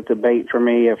 You know, it's a bait for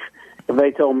me. If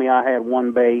they told me I had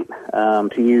one bait to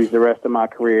use the rest of my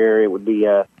career, it would be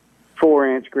a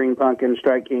 4-inch green pumpkin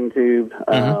Strike King tube,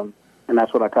 and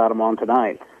that's what I caught them on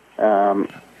tonight.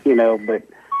 You know, but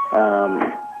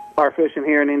our fishing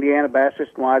here in Indiana, bass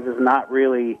fishing-wise, is not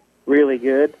really, really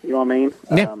good. You know what I mean?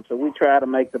 Yeah. So we try to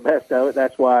make the best of it.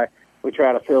 That's why we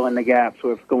try to fill in the gaps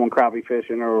with going crappie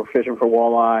fishing or fishing for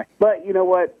walleye. But you know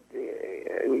what?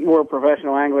 We're a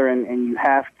professional angler, and you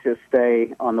have to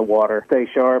stay on the water, stay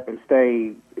sharp, and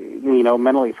stay, you know,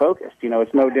 mentally focused. You know,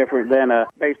 it's no different than a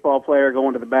baseball player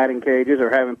going to the batting cages or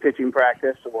having pitching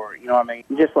practice, or, you know what I mean?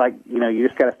 Just like, you know, you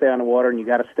just got to stay on the water, and you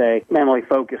got to stay mentally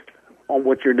focused on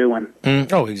what you're doing.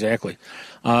 Oh, exactly.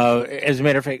 As a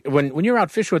matter of fact, when you're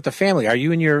out fishing with the family, are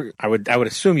you in your? I would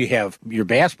assume you have your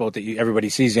bass boat that everybody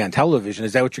sees on television.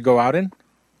 Is that what you go out in?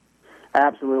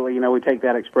 Absolutely. You know, we take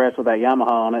that Express with that Yamaha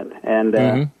on it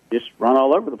and just run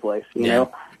all over the place. You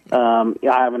know, I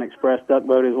have an Express duck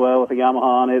boat as well with a Yamaha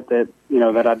on it that, you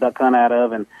know, that I duck hunt out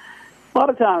of, and a lot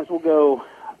of times we'll go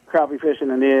crappie fishing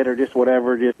in it or just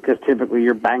whatever, just because typically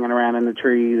you're banging around in the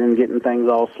trees and getting things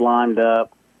all slimed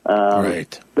up.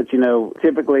 Right. But, you know,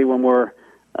 typically when we're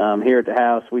here at the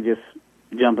house, we just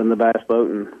jump in the bass boat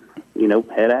and, you know,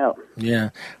 head out. Yeah.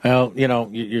 Well, you know,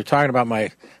 you're talking about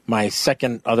my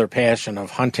second other passion of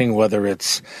hunting, whether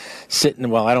it's sitting,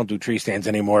 well, I don't do tree stands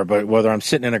anymore, but whether I'm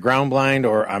sitting in a ground blind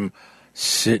or I'm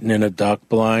sitting in a duck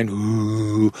blind,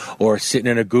 or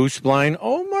sitting in a goose blind.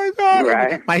 Oh, my God.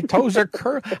 Right. My toes are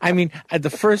curved. I mean, at the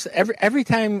first, every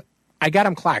time I got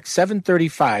them clocked,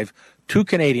 7:35, 2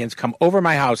 Canadians come over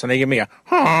my house and they give me a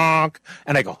honk,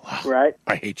 and I go, oh, right.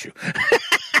 I hate you.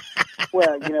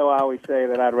 Well, you know, I always say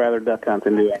that I'd rather duck hunt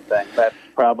than do anything. That's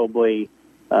probably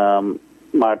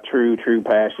my true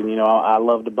passion. You know, I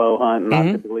love to bow hunt, and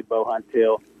I typically bow hunt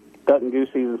till duck and goose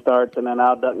season starts, and then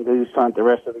I'll duck and goose hunt the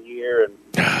rest of the year. And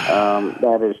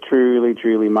that is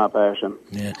truly my passion.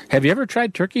 Yeah. Have you ever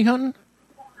tried turkey hunting?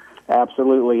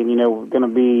 Absolutely. And, you know, we're going to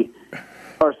be,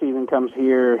 our season comes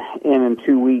here in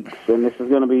 2 weeks, and this is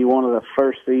going to be one of the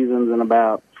first seasons in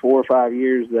about 4 or 5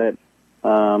 years that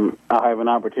I'll have an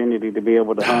opportunity to be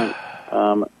able to hunt,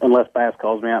 unless Bass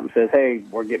calls me out and says, hey,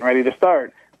 we're getting ready to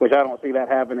start, which I don't see that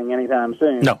happening anytime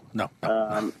soon. No.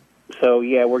 So,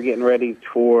 yeah, we're getting ready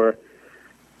for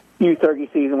youth turkey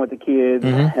season with the kids,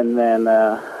 and then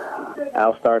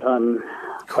I'll start hunting,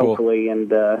 hopefully,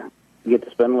 and you get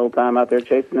to spend a little time out there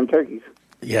chasing them turkeys.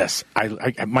 Yes,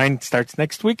 I mine starts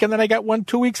next week, and then I got one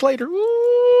 2 weeks later.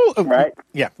 Ooh. Right?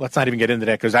 Yeah, let's not even get into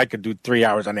that because I could do 3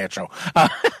 hours on that show.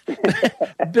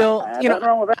 Bill, nothing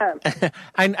wrong with that.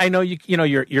 I know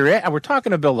we're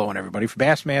talking to Bill Lowen, everybody, for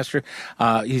Bassmaster.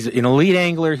 He's an elite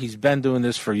angler. He's been doing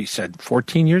this for, you said,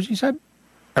 14 years. You said,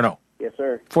 or no? Yes,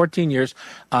 sir. 14 years.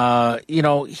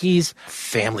 He's a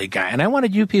family guy. And I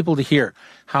wanted you people to hear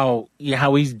how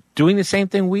he's doing the same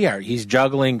thing we are. He's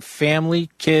juggling family,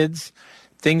 kids,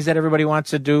 things that everybody wants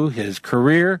to do, his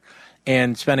career,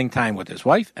 and spending time with his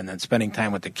wife, and then spending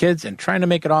time with the kids, and trying to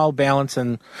make it all balance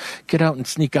and get out and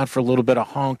sneak out for a little bit of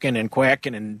honking and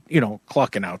quacking and,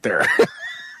 clucking out there.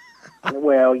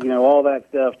 Well, all that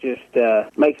stuff just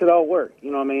makes it all work.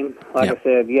 You know what I mean? Like I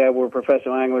said, we're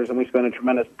professional anglers, and we spend a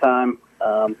tremendous time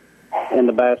in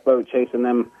the bass boat chasing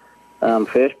them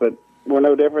fish, but we're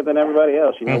no different than everybody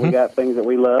else. We got things that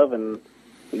we love and,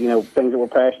 things that we're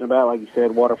passionate about, like you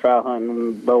said, waterfowl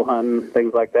hunting, bow hunting,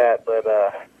 things like that. But,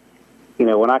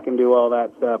 when I can do all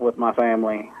that stuff with my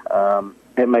family,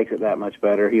 it makes it that much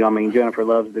better. Jennifer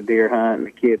loves the deer hunt, and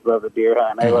the kids love the deer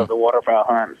hunt, and they love the waterfowl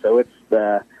hunt. So it's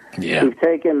we've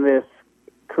taken this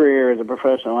career as a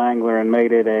professional angler and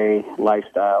made it a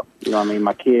lifestyle.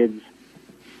 My kids,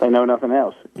 they know nothing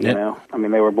else. They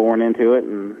were born into it,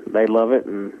 and they love it,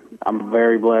 and I'm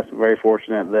very blessed, very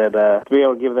fortunate that to be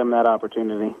able to give them that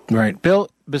opportunity. Right. Bill,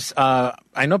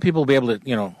 I know people will be able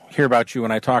to, hear about you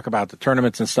when I talk about the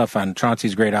tournaments and stuff on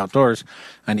Chauncey's Great Outdoors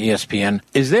on ESPN.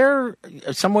 Is there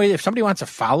some way, if somebody wants to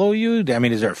follow you, is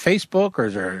there a Facebook or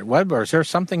is there a web or is there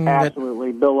something?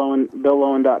 Absolutely.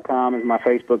 BillLowen.com is my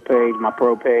Facebook page, my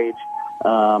pro page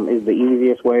is the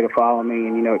easiest way to follow me.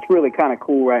 And, it's really kind of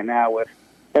cool right now with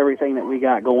everything that we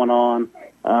got going on.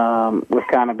 With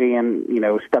kind of being,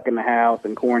 stuck in the house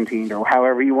and quarantined or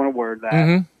however you want to word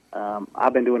that.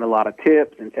 I've been doing a lot of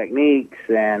tips and techniques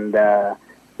and,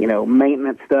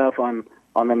 maintenance stuff on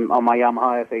my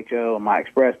Yamaha SHO and my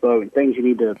Express boat and things you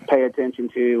need to pay attention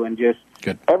to and just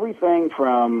everything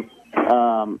from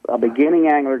a beginning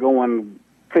angler going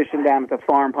fishing down at the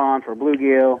farm pond for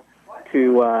bluegill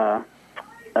to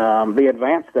the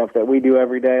advanced stuff that we do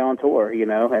every day on tour,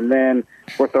 and then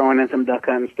we're throwing in some duck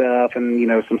hunting stuff and,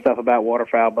 some stuff about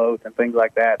waterfowl boats and things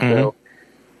like that. So,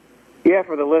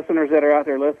 for the listeners that are out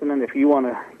there listening, if you want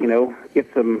to,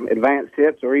 get some advanced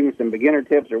tips or even some beginner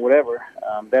tips or whatever,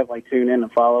 definitely tune in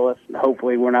and follow us. And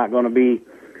hopefully we're not going to be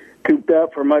cooped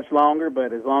up for much longer,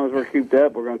 but as long as we're cooped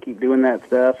up, we're going to keep doing that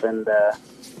stuff and,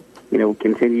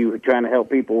 continue trying to help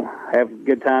people have a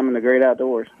good time in the great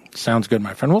outdoors. Sounds good,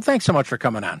 my friend. Well, thanks so much for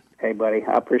coming on. Hey, buddy.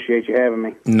 I appreciate you having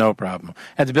me. No problem.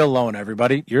 That's Bill Lowen,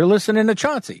 everybody. You're listening to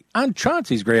Chauncey on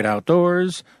Chauncey's Great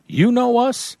Outdoors. You know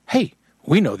us. Hey,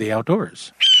 we know the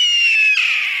outdoors.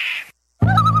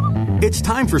 It's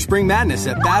time for Spring Madness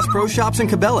at Bass Pro Shops and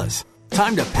Cabela's.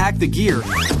 Time to pack the gear,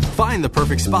 find the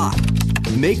perfect spot,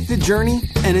 make the journey,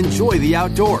 and enjoy the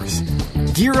outdoors.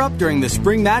 Gear up during the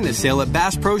Spring Madness sale at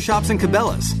Bass Pro Shops and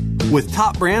Cabela's. With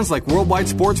top brands like Worldwide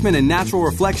Sportsman and Natural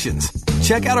Reflections,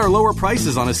 check out our lower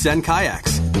prices on Ascend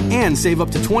kayaks and save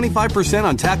up to 25%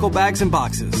 on tackle bags and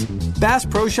boxes. Bass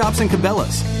Pro Shops and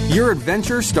Cabela's. Your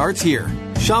adventure starts here.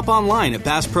 Shop online at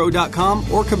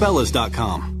BassPro.com or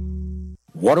Cabela's.com.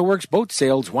 Waterworks Boat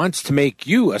Sales wants to make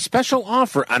you a special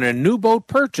offer on a new boat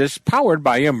purchase powered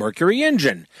by a Mercury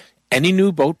engine. Any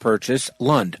new boat purchase,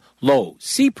 Lund, Lowe,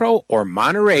 Sea-Pro, or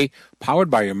Monterey, powered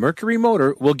by a Mercury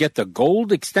motor, will get the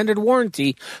Gold Extended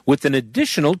Warranty with an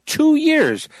additional 2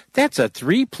 years. That's a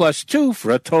 3+2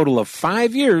 for a total of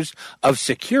 5 years of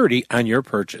security on your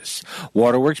purchase.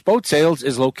 Waterworks Boat Sales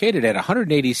is located at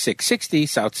 18660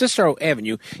 South Cicero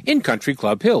Avenue in Country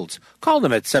Club Hills. Call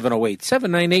them at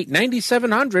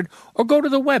 708-798-9700 or go to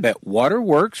the web at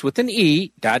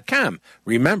waterworks.com.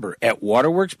 Remember, at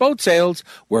Waterworks Boat Sales,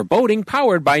 where boating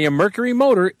powered by a Mercury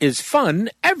motor is fun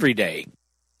every day.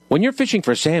 When you're fishing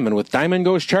for salmon with Diamond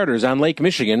Ghost Charters on Lake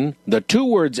Michigan, the 2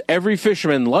 words every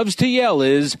fisherman loves to yell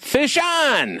is, "Fish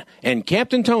on!" And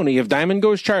Captain Tony of Diamond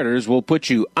Ghost Charters will put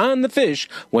you on the fish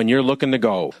when you're looking to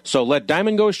go. So let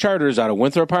Diamond Ghost Charters out of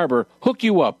Winthrop Harbor hook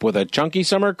you up with a chunky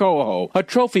summer coho, a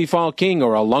trophy fall king,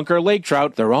 or a lunker lake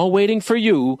trout. They're all waiting for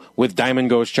you with Diamond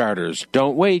Ghost Charters.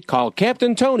 Don't wait. Call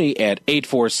Captain Tony at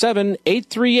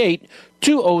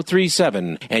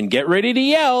 847-838-2037 and get ready to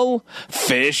yell,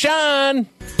 "Fish on!"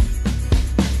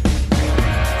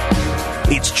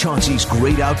 It's Chauncey's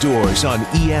Great Outdoors on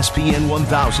ESPN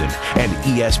 1000 and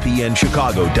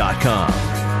ESPNChicago.com.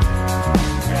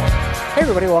 Hey,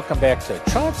 everybody, welcome back to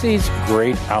Chauncey's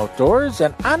Great Outdoors.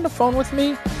 And on the phone with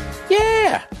me,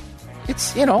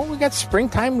 it's, we got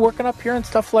springtime working up here and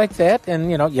stuff like that.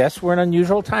 And, yes, we're in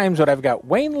unusual times, but I've got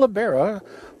Wayne Libera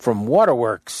from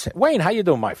Waterworks. Wayne, how you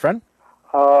doing, my friend?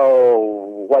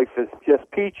 Oh, life is just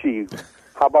peachy.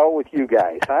 How about with you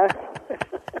guys, huh?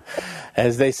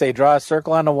 As they say, draw a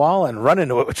circle on the wall and run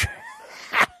into it.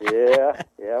 Yeah,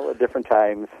 well, different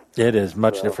times. It is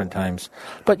much different times.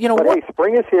 But, But hey,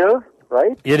 spring is here,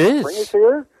 right? It is. Spring is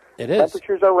here. It is.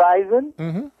 Temperatures are rising.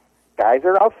 Mm-hmm. Guys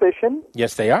are out fishing.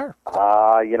 Yes, they are.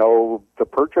 The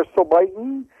perch are still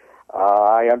biting.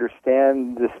 I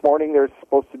understand this morning there's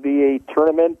supposed to be a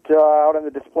tournament out on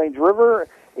the Des Plaines River,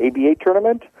 ABA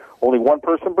tournament. Only one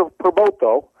person per boat,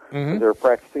 though. Mm-hmm. They're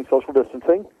practicing social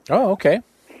distancing. Oh, okay.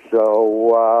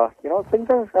 So, things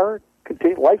are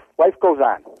continue. Life goes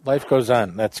on. Life goes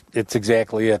on. It's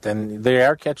exactly it. And they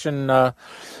are catching,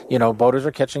 boaters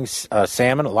are catching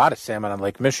salmon, a lot of salmon on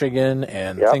Lake Michigan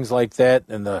and things like that.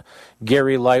 And the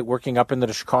Gary Light working up into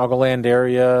the Chicagoland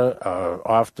area,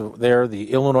 the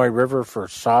Illinois River for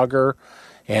sauger,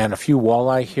 and a few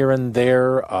walleye here and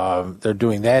there. They're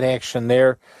doing that action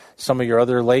there. Some of your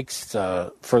other lakes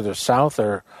further south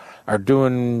are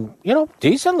doing,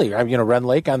 decently. Ren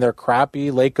Lake on their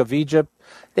crappie, Lake of Egypt.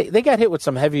 They got hit with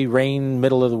some heavy rain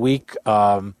middle of the week,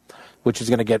 which is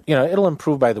going to get, it'll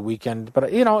improve by the weekend.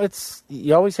 But, you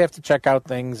always have to check out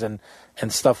things and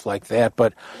stuff like that.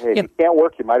 But if you can't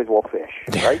work, you might as well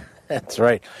fish, right? That's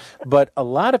right. But a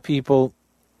lot of people,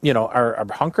 are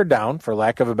hunkered down, for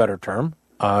lack of a better term,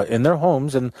 in their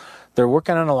homes, and they're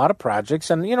working on a lot of projects.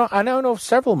 And, I know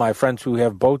several of my friends who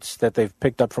have boats that they've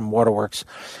picked up from Waterworks,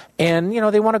 and,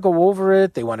 they want to go over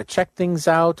it. They want to check things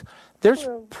out. There's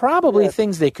probably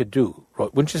things they could do,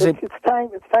 wouldn't you say? It's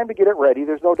time to get it ready.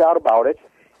 There's no doubt about it.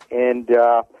 And,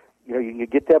 you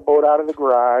get that boat out of the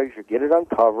garage, you get it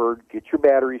uncovered, get your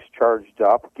batteries charged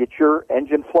up, get your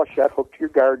engine flushette hooked to your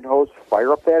garden hose,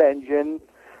 fire up that engine,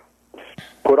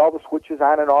 put all the switches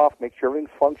on and off, make sure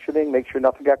everything's functioning, make sure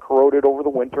nothing got corroded over the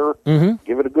winter,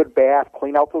 give it a good bath,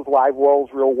 clean out those live wells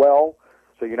real well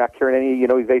so you're not carrying any,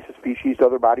 invasive species to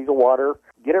other bodies of water.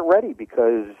 Get it ready,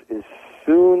 because as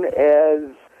soon as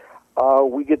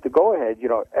we get the go-ahead,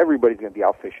 everybody's going to be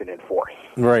out fishing in force.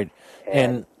 Right.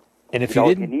 And if you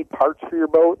didn't... If you need parts for your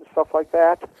boat and stuff like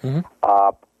that,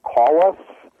 call us.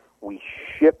 We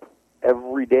ship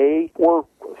every day. We're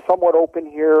somewhat open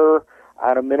here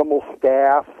on a minimal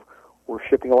staff. We're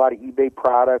shipping a lot of eBay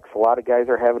products. A lot of guys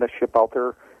are having us ship out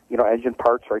their, engine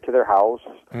parts right to their house,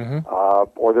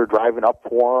 or they're driving up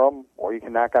for them, or you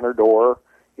can knock on their door,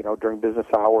 during business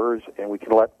hours, and we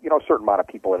can let, a certain amount of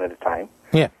people in at a time.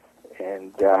 Yeah.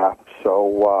 And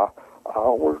so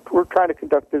we're trying to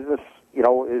conduct business,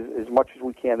 as much as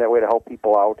we can that way to help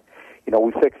people out.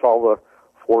 We fix all the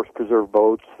forest preserve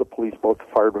boats, the police boats,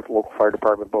 the local fire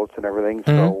department boats and everything.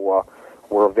 So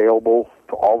we're available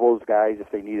to all those guys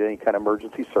if they need any kind of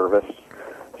emergency service.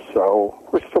 So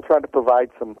we're still trying to provide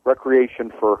some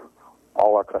recreation for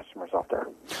all our customers out there.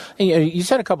 You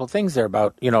said a couple of things there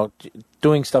about,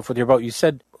 doing stuff with your boat. You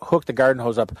said hook the garden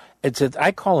hose up.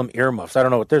 I call them earmuffs. I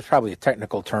don't know. There's probably a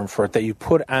technical term for it that you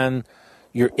put on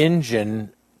your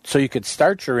engine so you could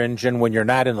start your engine when you're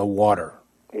not in the water.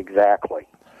 Exactly.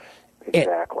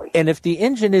 And if the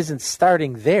engine isn't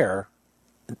starting there,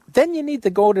 then you need to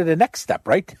go to the next step,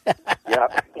 right?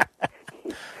 Yeah.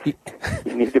 You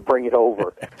need to bring it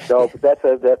over. So that's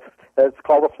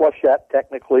called a flushette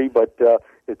technically, but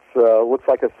it's looks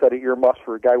like a set of earmuffs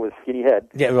for a guy with a skinny head.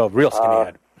 Yeah, well, real skinny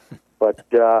head. But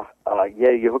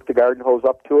you hook the garden hose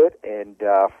up to it and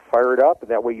fire it up,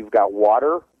 and that way you've got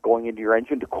water going into your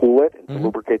engine to cool it and to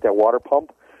lubricate that water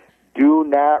pump. Do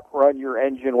not run your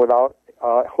engine without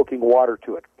hooking water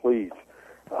to it, please,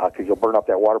 because you'll burn up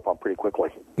that water pump pretty quickly.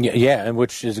 Yeah, and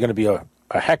which is going to be a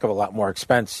heck of a lot more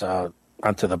expense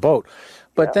onto the boat.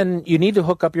 But then you need to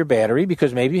hook up your battery,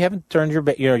 because maybe you haven't turned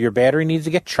your battery needs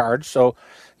to get charged. So,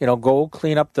 go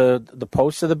clean up the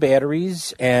posts of the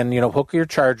batteries and, hook your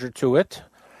charger to it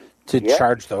to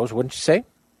charge those, wouldn't you say?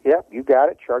 Yeah, you got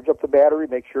it. Charge up the battery,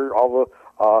 make sure all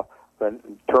the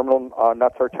terminal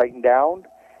nuts are tightened down,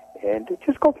 and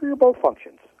just go through your boat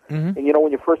functions. And,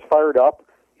 when you first fire it up,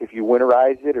 if you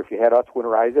winterize it, or if you had us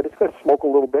winterize it, it's going to smoke a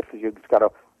little bit because you've got to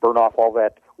burn off all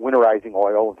that winterizing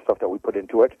oil and stuff that we put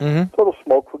into it. So it'll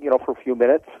smoke, for a few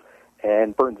minutes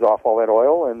and burns off all that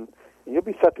oil, and you'll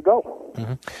be set to go.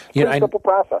 It's a simple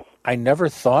process. I never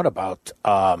thought about,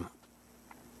 and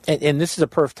this is a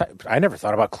perfect time, I never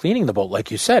thought about cleaning the boat, like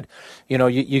you said.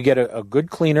 You get a good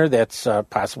cleaner that's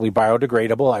possibly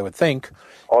biodegradable, I would think.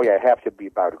 Oh, yeah, it has to be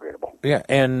biodegradable. Yeah,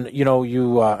 and,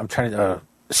 I'm trying to...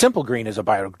 Simple Green is a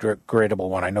biodegradable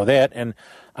one. I know that. And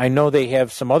I know they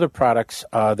have some other products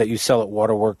that you sell at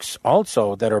Waterworks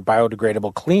also that are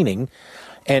biodegradable cleaning.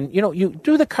 And, you know, you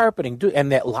do the carpeting,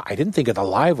 and that I didn't think of the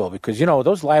Livo because, you know,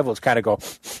 those Livos kind of go,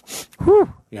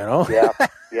 whew, you know.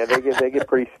 Yeah, they get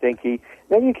pretty stinky.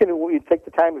 Then you take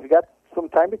the time, if you got some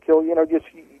time to kill, you know, just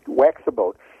wax the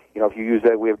boat. You know, if you use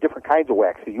that, we have different kinds of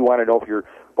wax. If you want to know if your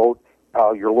boat,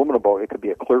 your aluminum boat, it could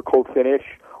be a clear coat finish,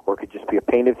 or it could just be a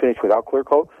painted finish without clear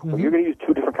coat. Well, you're going to use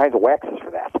two different kinds of waxes for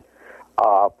that.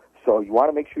 So you want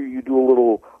to make sure you do a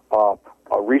little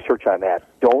research on that.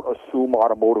 Don't assume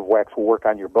automotive wax will work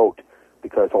on your boat,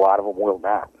 because a lot of them will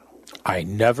not. I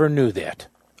never knew that.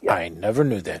 Yeah. I never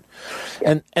knew that.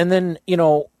 Yeah. And then, you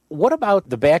know, what about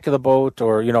the back of the boat,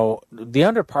 or, you know, the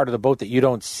under part of the boat that you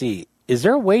don't see? Is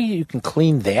there a way you can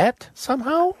clean that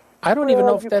somehow? I don't even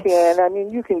know if that's... You can. I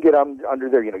mean, you can get under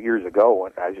there. You know, years ago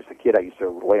when I was just a kid, I used to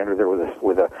lay under there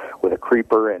with a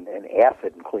creeper and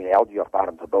acid and clean algae off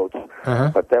bottoms of boats.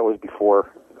 But that was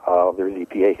before there's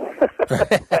EPA.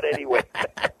 But anyway,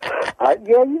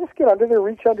 you just get under there,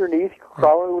 reach underneath,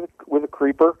 crawl with a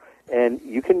creeper, and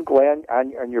you can gland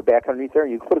on your back underneath there,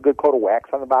 and you can put a good coat of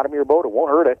wax on the bottom of your boat. It won't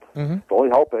hurt it. It'll only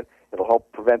help it. It'll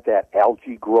help prevent that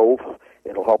algae growth.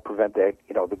 It'll help prevent that,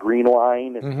 you know, the green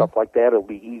line and stuff like that. It'll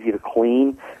be easy to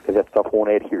clean because that stuff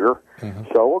won't adhere.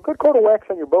 So a good coat of wax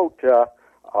on your boat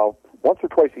once or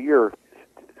twice a year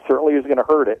certainly isn't going to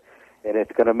hurt it, and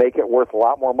it's going to make it worth a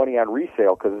lot more money on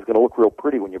resale because it's going to look real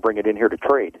pretty when you bring it in here to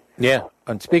trade. Yeah,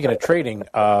 and speaking of trading,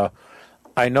 I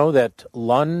know that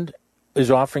Lund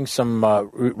is offering some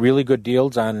really good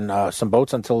deals on some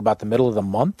boats until about the middle of the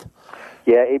month.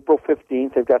 Yeah, April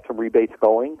 15th, they've got some rebates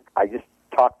going. I just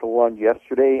talked to Lund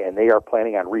yesterday, and they are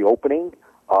planning on reopening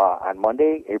on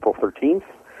Monday, April 13th.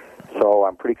 So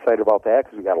I'm pretty excited about that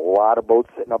because we've got a lot of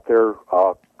boats sitting up there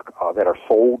that are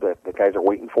sold that the guys are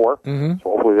waiting for. So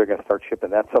hopefully they're going to start shipping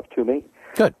that stuff to me.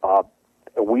 Good.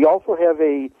 We also have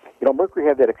Mercury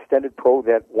had that extended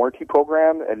that warranty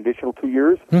program, an additional 2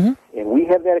 years, and we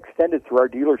have that extended through our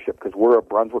dealership because we're a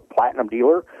Brunswick Platinum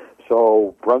dealer.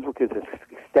 So Brunswick is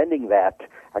extending that.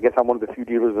 I guess I'm one of the few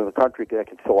dealers in the country that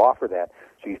can still offer that.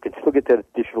 So you can still get that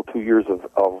additional 2 years of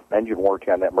engine warranty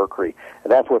on that Mercury.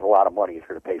 And that's worth a lot of money if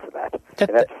you're to pay for that.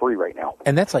 And that's free right now.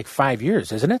 And that's like 5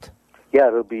 years, isn't it? Yeah,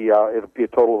 it'll be a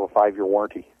total of a 5-year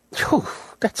warranty. Whew,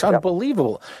 that's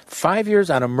unbelievable. 5 years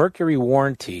on a Mercury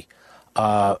warranty.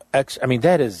 I mean,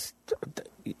 that is...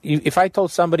 If I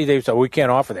told somebody, they would say, we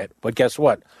can't offer that. But guess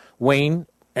what? Wayne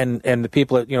and the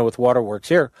people at, with Waterworks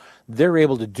here, they're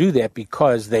able to do that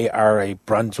because they are a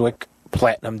Brunswick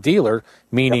Platinum dealer,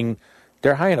 meaning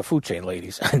they're high in a food chain,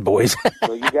 ladies and boys.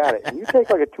 So you got it. And you take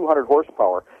like a 200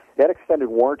 horsepower, that extended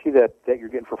warranty that you're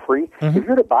getting for free, if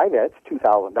you're to buy that, it's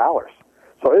 $2,000.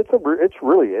 So it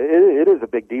is a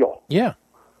big deal. Yeah.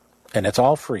 And it's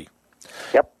all free.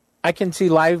 Yep. I can see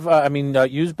live,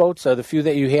 used boats, the few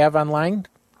that you have online.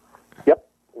 Yep.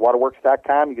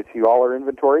 Waterworks.com. You can see all our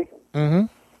inventory. And,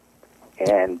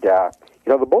 the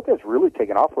boat that's really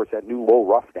taken off for us, that new low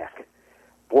roughneck.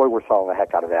 Boy, we're selling the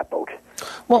heck out of that boat.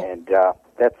 Well, and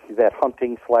that's that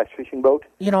hunting/fishing boat.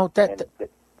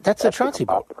 That's the Chauncey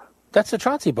boat. That's the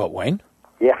Chauncey boat, Wayne.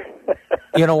 Yeah.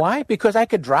 You know why? Because I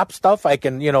could drop stuff. I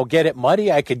can, get it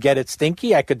muddy. I could get it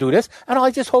stinky. I could do this. And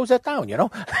I just hose it down, Yeah,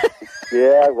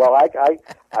 well,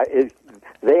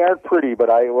 they aren't pretty, but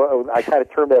I kind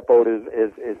of term that boat as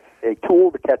a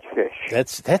tool to catch fish.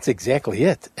 That's exactly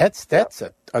it. That's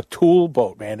a tool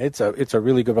boat, man. It's a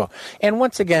really good boat. And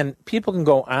once again, people can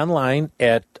go online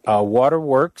at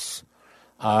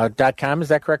waterworks.com. Is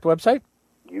that correct website?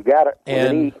 You got it.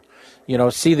 And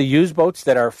see the used boats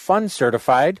that are fun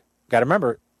certified. Got to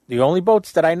remember, the only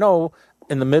boats that I know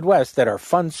in the Midwest that are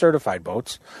fun certified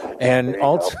boats, and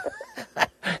also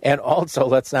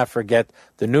let's not forget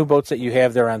the new boats that you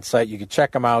have there on site. You can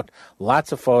check them out.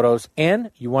 Lots of photos,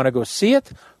 and you want to go see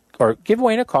it, or give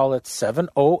Wayne a call at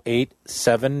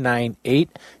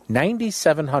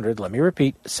 708-798-9700. Let me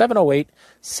repeat,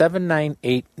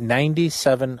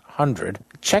 708-798-9700.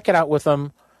 Check it out with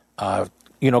them. Go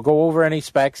over any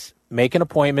specs, make an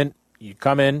appointment. You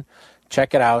come in,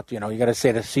 check it out. You got to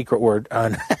say the secret word,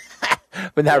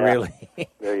 but not really.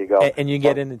 There you go. And you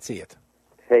get in and see it.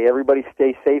 Hey, everybody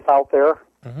stay safe out there.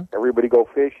 Everybody go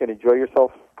fish and enjoy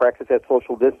yourself. Practice that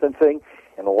social distancing,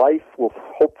 and life will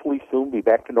hopefully soon be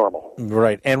back to normal.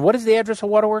 Right. And what is the address of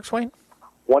Waterworks, Wayne?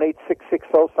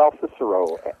 18660 South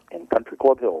Cicero in Country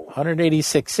Club Hills.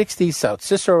 18660 South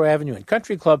Cicero Avenue in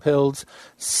Country Club Hills,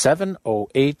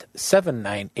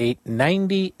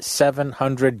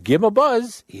 708-798-9700. Give him a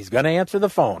buzz. He's going to answer the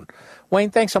phone.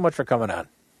 Wayne, thanks so much for coming on.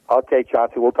 Okay,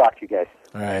 Chauncey, we'll talk to you guys.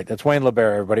 All right, that's Wayne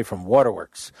LeBear, everybody, from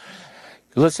Waterworks.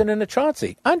 You're listening to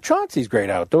Chauncey on Chauncey's Great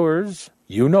Outdoors.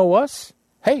 You know us.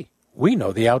 Hey, we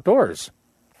know the outdoors.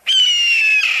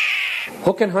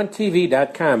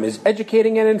 HookandHuntTV.com is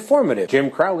educating and informative.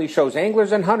 Jim Crowley shows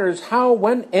anglers and hunters how,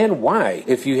 when, and why.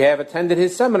 If you have attended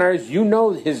his seminars, you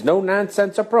know his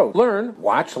no-nonsense approach. Learn,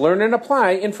 watch, learn, and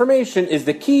apply. Information is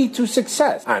the key to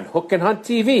success on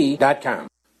HookandHuntTV.com.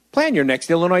 Plan your next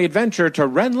Illinois adventure to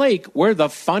Wren Lake, where the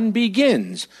fun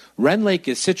begins. Wren Lake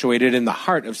is situated in the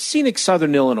heart of scenic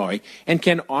southern Illinois and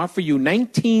can offer you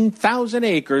 19,000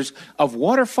 acres of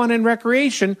water fun and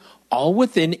recreation, all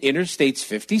within Interstates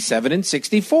 57 and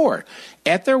 64.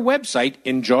 At their website,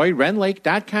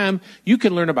 enjoywrenlake.com, you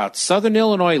can learn about Southern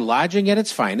Illinois lodging at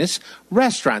its finest,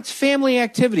 restaurants, family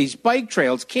activities, bike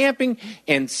trails, camping,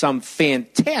 and some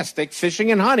fantastic fishing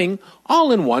and hunting,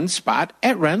 all in one spot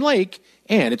at Wren Lake.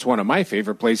 And it's one of my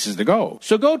favorite places to go.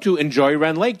 So go to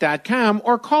enjoywrenlake.com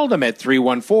or call them at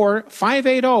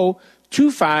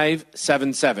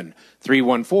 314-580-2577.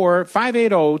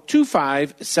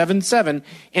 314-580-2577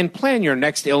 and plan your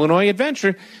next Illinois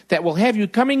adventure that will have you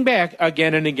coming back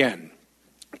again and again.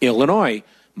 Illinois,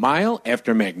 mile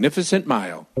after magnificent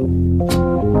mile.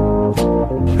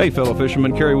 Hey, fellow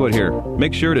fishermen, Kerry Wood here.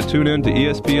 Make sure to tune in to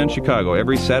ESPN Chicago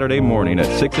every Saturday morning at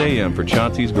 6 a.m. for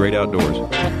Chauncey's Great Outdoors.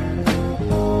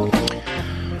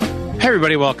 Hey,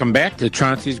 everybody, welcome back to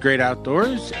Chauncey's Great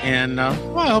Outdoors. And, I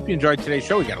hope you enjoyed today's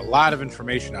show. We got a lot of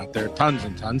information out there, tons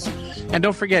and tons. And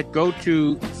don't forget, go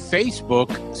to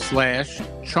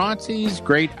Facebook/Chauncey's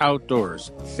Great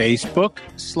Outdoors.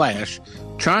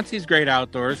 Facebook/Chauncey's Great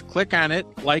Outdoors. Click on it,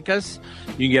 like us.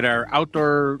 You can get our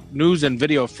outdoor news and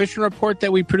video fishing report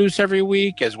that we produce every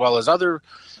week, as well as other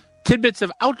tidbits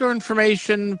of outdoor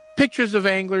information, pictures of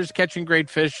anglers catching great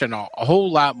fish, and a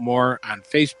whole lot more on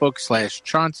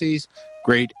Facebook/Chauncey's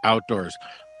Great Outdoors.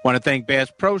 Want to thank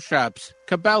Bass Pro Shops,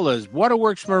 Cabela's,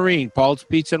 Waterworks Marine, Paul's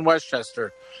Pizza in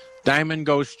Westchester, Diamond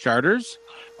Ghost Charters,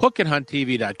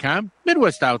 HookandHuntTV.com,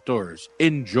 Midwest Outdoors,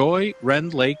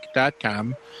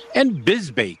 EnjoyWrenLake.com, and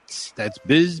BizBaits. That's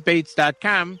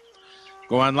BizBaits.com.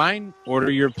 Go online,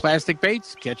 order your plastic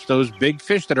baits, catch those big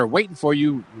fish that are waiting for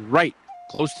you right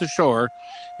close to shore,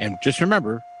 and just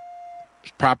remember,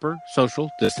 proper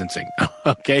social distancing.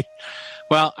 Okay?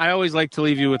 Well, I always like to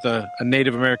leave you with a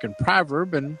Native American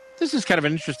proverb, and this is kind of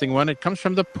an interesting one. It comes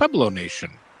from the Pueblo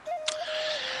Nation.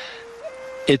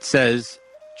 It says,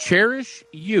 cherish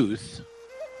youth,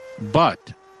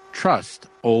 but trust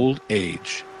old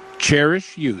age.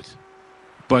 Cherish youth,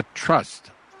 but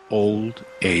trust old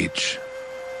age.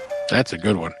 That's a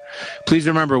good one. Please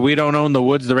remember, we don't own the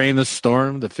woods, the rain, the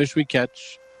storm, the fish we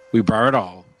catch. We borrow it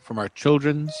all from our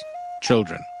children's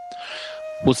children.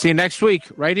 We'll see you next week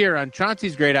right here on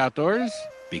Chauncey's Great Outdoors.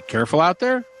 Be careful out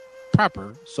there.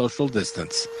 Proper social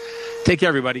distance. Take care,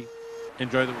 everybody.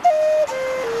 Enjoy the week.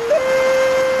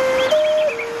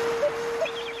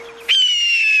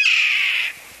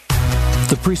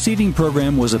 The preceding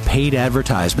program was a paid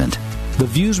advertisement. The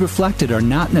views reflected are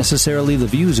not necessarily the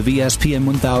views of ESPN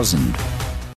 1000.